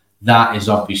home? That is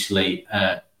obviously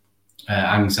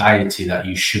anxiety that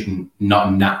you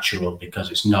not natural,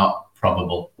 because it's not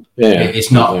probable. Yeah,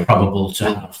 it's not probable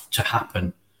to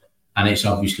happen, and it's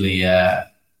obviously.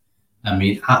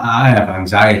 I have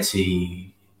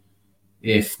anxiety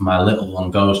if my little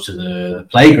one goes to the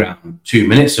playground 2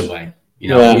 minutes away.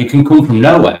 It can come from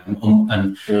nowhere,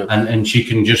 and she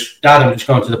can just, Dad, I'm just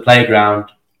going to the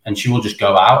playground, and she will just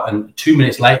go out, and 2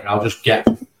 minutes later I'll just get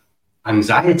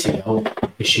anxiety. Oh,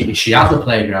 is she at the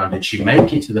playground? Did she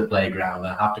make it to the playground?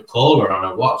 I have to call her on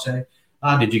a WhatsApp.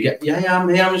 Did you get? Yeah, I'm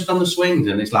here. I'm just on the swings,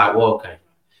 and it's like, well, okay,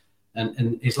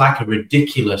 and it's like a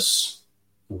ridiculous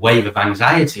wave of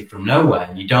anxiety from nowhere,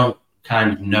 and you don't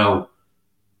kind of know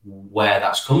where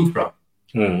that's come from.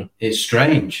 It's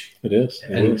strange. It is.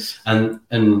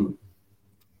 And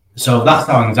so that's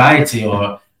how anxiety,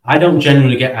 or I don't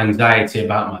generally get anxiety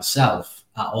about myself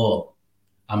at all.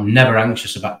 I'm never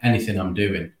anxious about anything I'm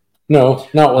doing. No,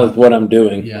 not with what I'm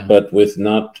doing, but with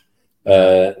not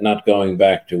going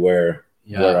back to where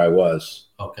I was.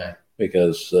 Okay.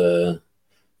 Because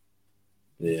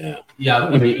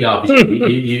obviously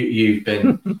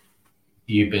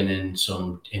you've been in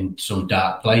some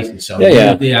dark places, so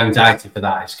the anxiety for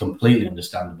that is completely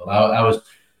understandable. I was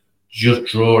just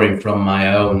drawing from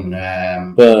my own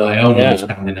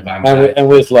understanding of anxiety. And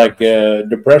with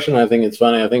depression, I think it's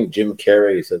funny. I think Jim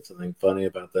Carrey said something funny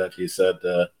about that. He said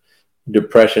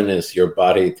depression is your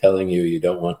body telling you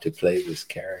don't want to play this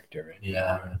character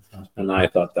anymore. And I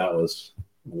thought that was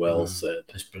well said.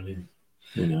 That's brilliant.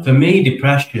 For me,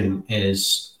 depression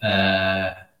is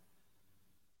I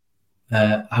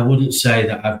wouldn't say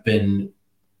that I've been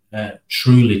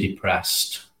truly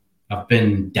depressed. I've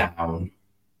been down,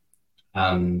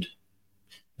 and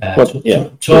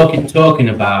talking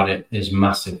about it is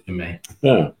massive for me.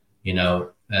 you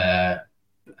know,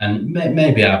 and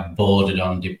maybe I've bordered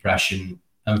on depression.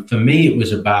 And for me,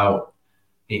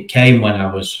 it came when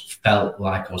I felt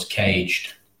like I was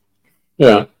caged.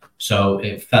 Yeah. So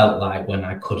it felt like when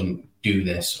I couldn't do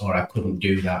this or I couldn't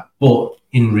do that. But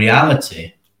in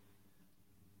reality,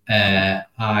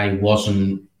 I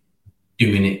wasn't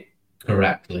doing it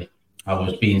correctly. I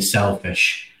was being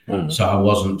selfish. So I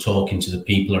wasn't talking to the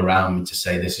people around me to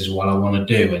say, this is what I want to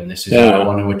do and this is how I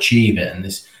want to achieve it. And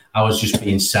I was just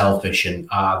being selfish and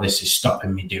this is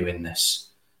stopping me doing this.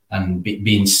 And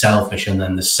being selfish, and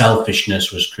then the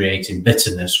selfishness was creating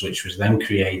bitterness, which was then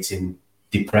creating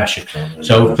depression.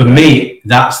 So for me,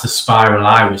 that's the spiral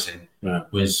I was in.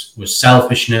 Was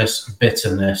selfishness,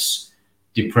 bitterness,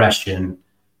 depression.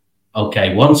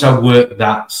 Okay, once I worked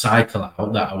that cycle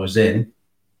out that I was in,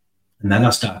 and then I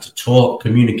started to talk.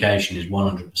 Communication is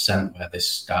 100% where this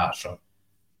starts from.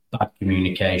 Bad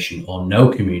communication or no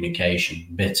communication,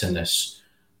 bitterness,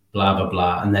 blah, blah,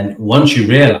 blah. And then once you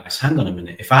realize, hang on a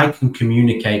minute, if I can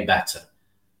communicate better,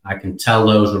 I can tell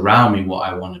those around me what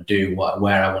I want to do,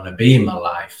 where I want to be in my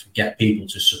life, get people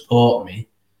to support me,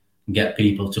 get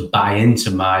people to buy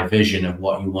into my vision of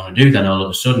what you want to do, then all of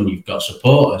a sudden you've got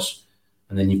supporters,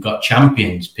 and then you've got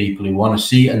champions, people who want to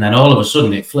see it, and then all of a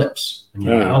sudden it flips. And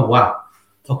you're like, oh, wow.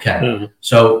 Okay.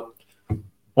 So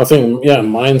I think,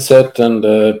 mindset and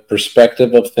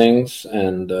perspective of things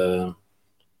and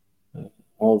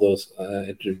all those,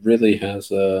 it really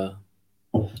has a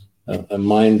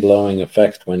mind-blowing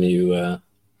effect when you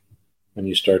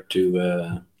start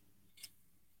to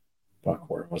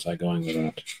where was I going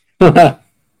with that?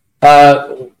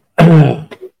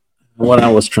 What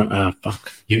I was trying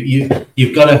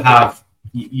you've got to have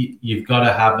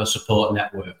a support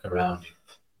network around you.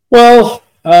 Well,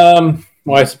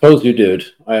 I suppose you do.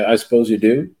 I suppose you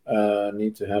do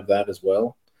need to have that as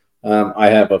well.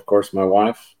 I have, of course, my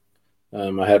wife.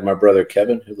 I had my brother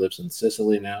Kevin, who lives in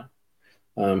Sicily now.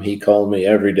 He called me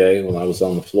every day when I was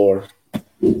on the floor.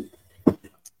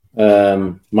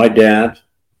 My dad.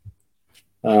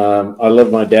 I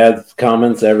love my dad's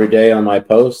comments every day on my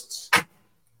posts,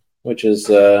 which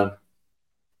is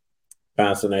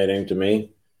fascinating to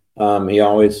me. He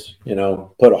always,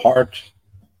 put a heart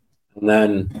and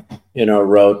then,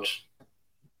 wrote,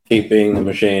 "Keep being the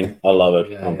machine. I love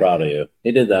it. I'm proud of you."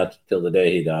 He did that till the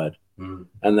day he died.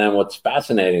 And then what's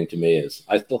fascinating to me is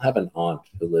I still have an aunt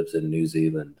who lives in New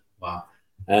Zealand. Wow.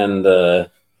 And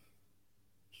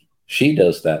she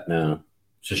does that now.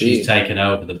 So she's taken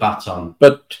over the baton.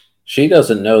 But she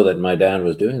doesn't know that my dad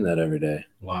was doing that every day.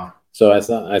 Wow. So I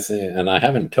think, and I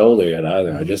haven't told her yet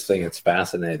either. I just think it's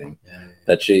fascinating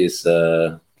that she's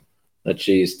done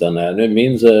that. And it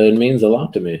means a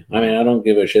lot to me. I mean, I don't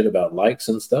give a shit about likes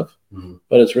and stuff,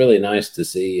 but it's really nice to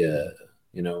see,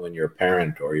 when your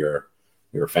parent or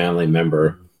your family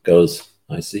member goes,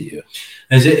 "I see you."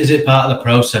 Is it part of the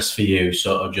process for you,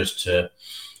 sort of just to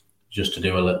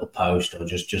do a little post or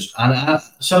and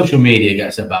social media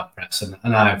gets a bad press,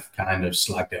 and I've kind of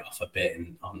slagged it off a bit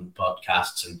on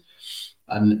podcasts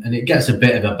and it gets a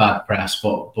bit of a bad press,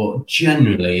 but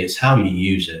generally it's how you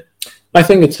use it. I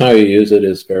think it's how you use it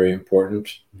is very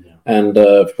important. Yeah. And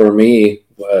for me,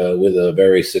 with a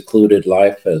very secluded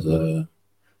life as a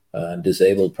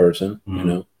disabled person,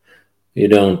 you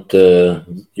don't,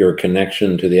 your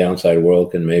connection to the outside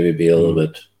world can maybe be a little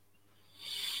bit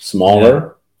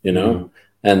smaller,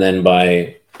 and then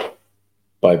by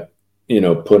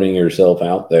putting yourself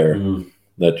out there,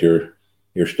 that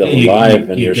you're still alive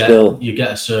and you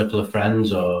get a circle of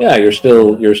friends, or you're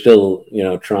still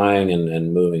trying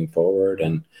and moving forward.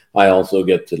 And I also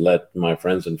get to let my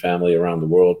friends and family around the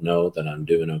world know that I'm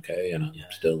doing okay and I'm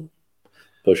still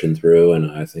pushing through,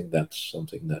 and I think that's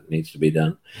something that needs to be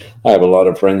done. I have a lot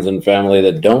of friends and family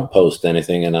that don't post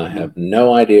anything, and I have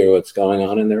no idea what's going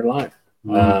on in their life.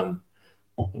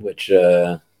 Which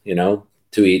to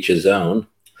each his own.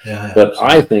 But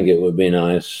I think it would be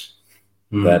nice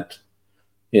that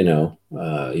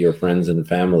your friends and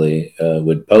family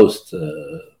would post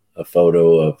a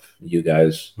photo of you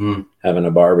guys having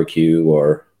a barbecue,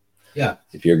 or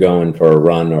if you're going for a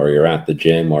run, or you're at the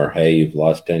gym, or hey, you've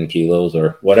lost 10 kilos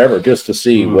or whatever, just to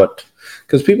see what,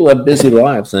 because people have busy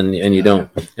lives and you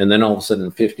don't, and then all of a sudden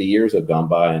 50 years have gone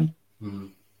by and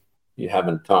you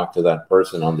haven't talked to that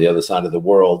person on the other side of the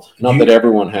world. Not that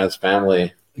everyone has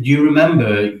family. Do you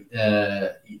remember,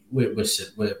 we're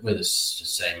the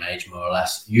same age more or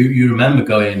less, you remember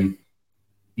going,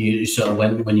 you sort of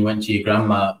when you went to your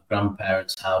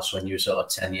grandparents' house when you were sort of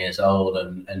 10 years old,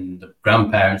 and the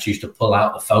grandparents used to pull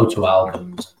out the photo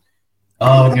albums.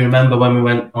 Oh, do you remember when we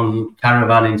went on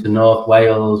caravan into North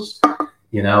Wales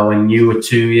You know, when you were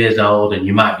 2 years old and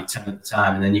you might be 10 at the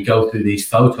time, and then you go through these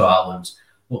photo albums.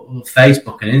 Well,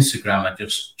 Facebook and Instagram are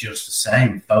just the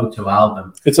same photo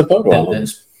album. It's a photo album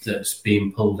that's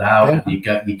being pulled out. Yeah.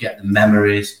 You get the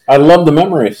memories. I love the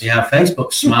memories. Yeah,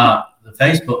 Facebook's smart.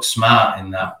 Facebook's smart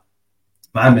in that.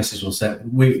 My missus will say,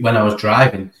 when I was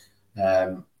driving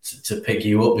to pick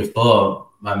you up before,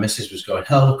 my missus was going,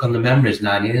 "Oh, look on the memories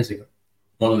 9 years ago."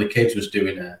 One of the kids was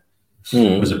doing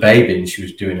was a baby, and she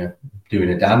was doing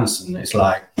a dance, and it's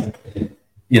like,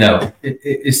 you know,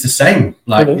 it's the same.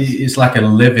 Like it's like a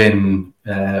living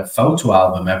photo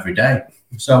album every day.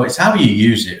 So it's how you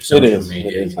use it. Social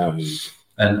media. It is how you use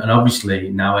it. And obviously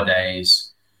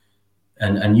nowadays,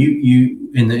 and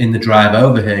you in the drive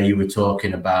over here, you were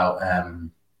talking about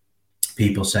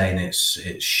people saying it's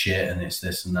shit and it's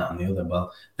this and that and the other.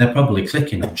 Well, they're probably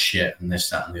clicking on shit and this,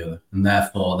 that, and the other, and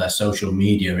therefore their social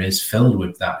media is filled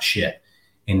with that shit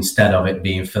instead of it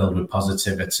being filled with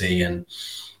positivity and,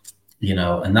 you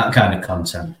know, and that kind of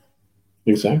content.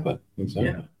 Exactly.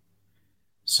 Yeah.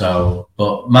 So,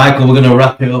 but Michael, we're going to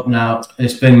wrap it up now.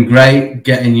 It's been great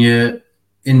getting your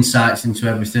insights into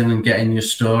everything and getting your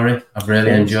story. I've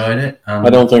really enjoyed it. I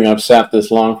don't think I've sat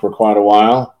this long for quite a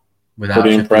while.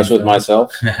 Pretty impressed with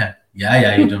myself.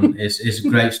 yeah, you done. It's a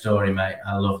great story, mate.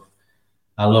 I love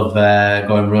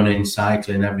going running,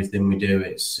 cycling, everything we do.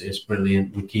 It's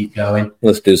brilliant. We keep going.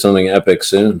 Let's do something epic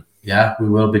soon. Yeah, we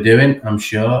will be doing, I'm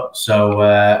sure. So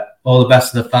all the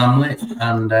best to the family,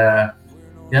 and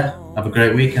yeah, have a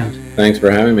great weekend. Thanks for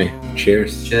having me.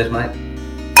 Cheers. Cheers, mate.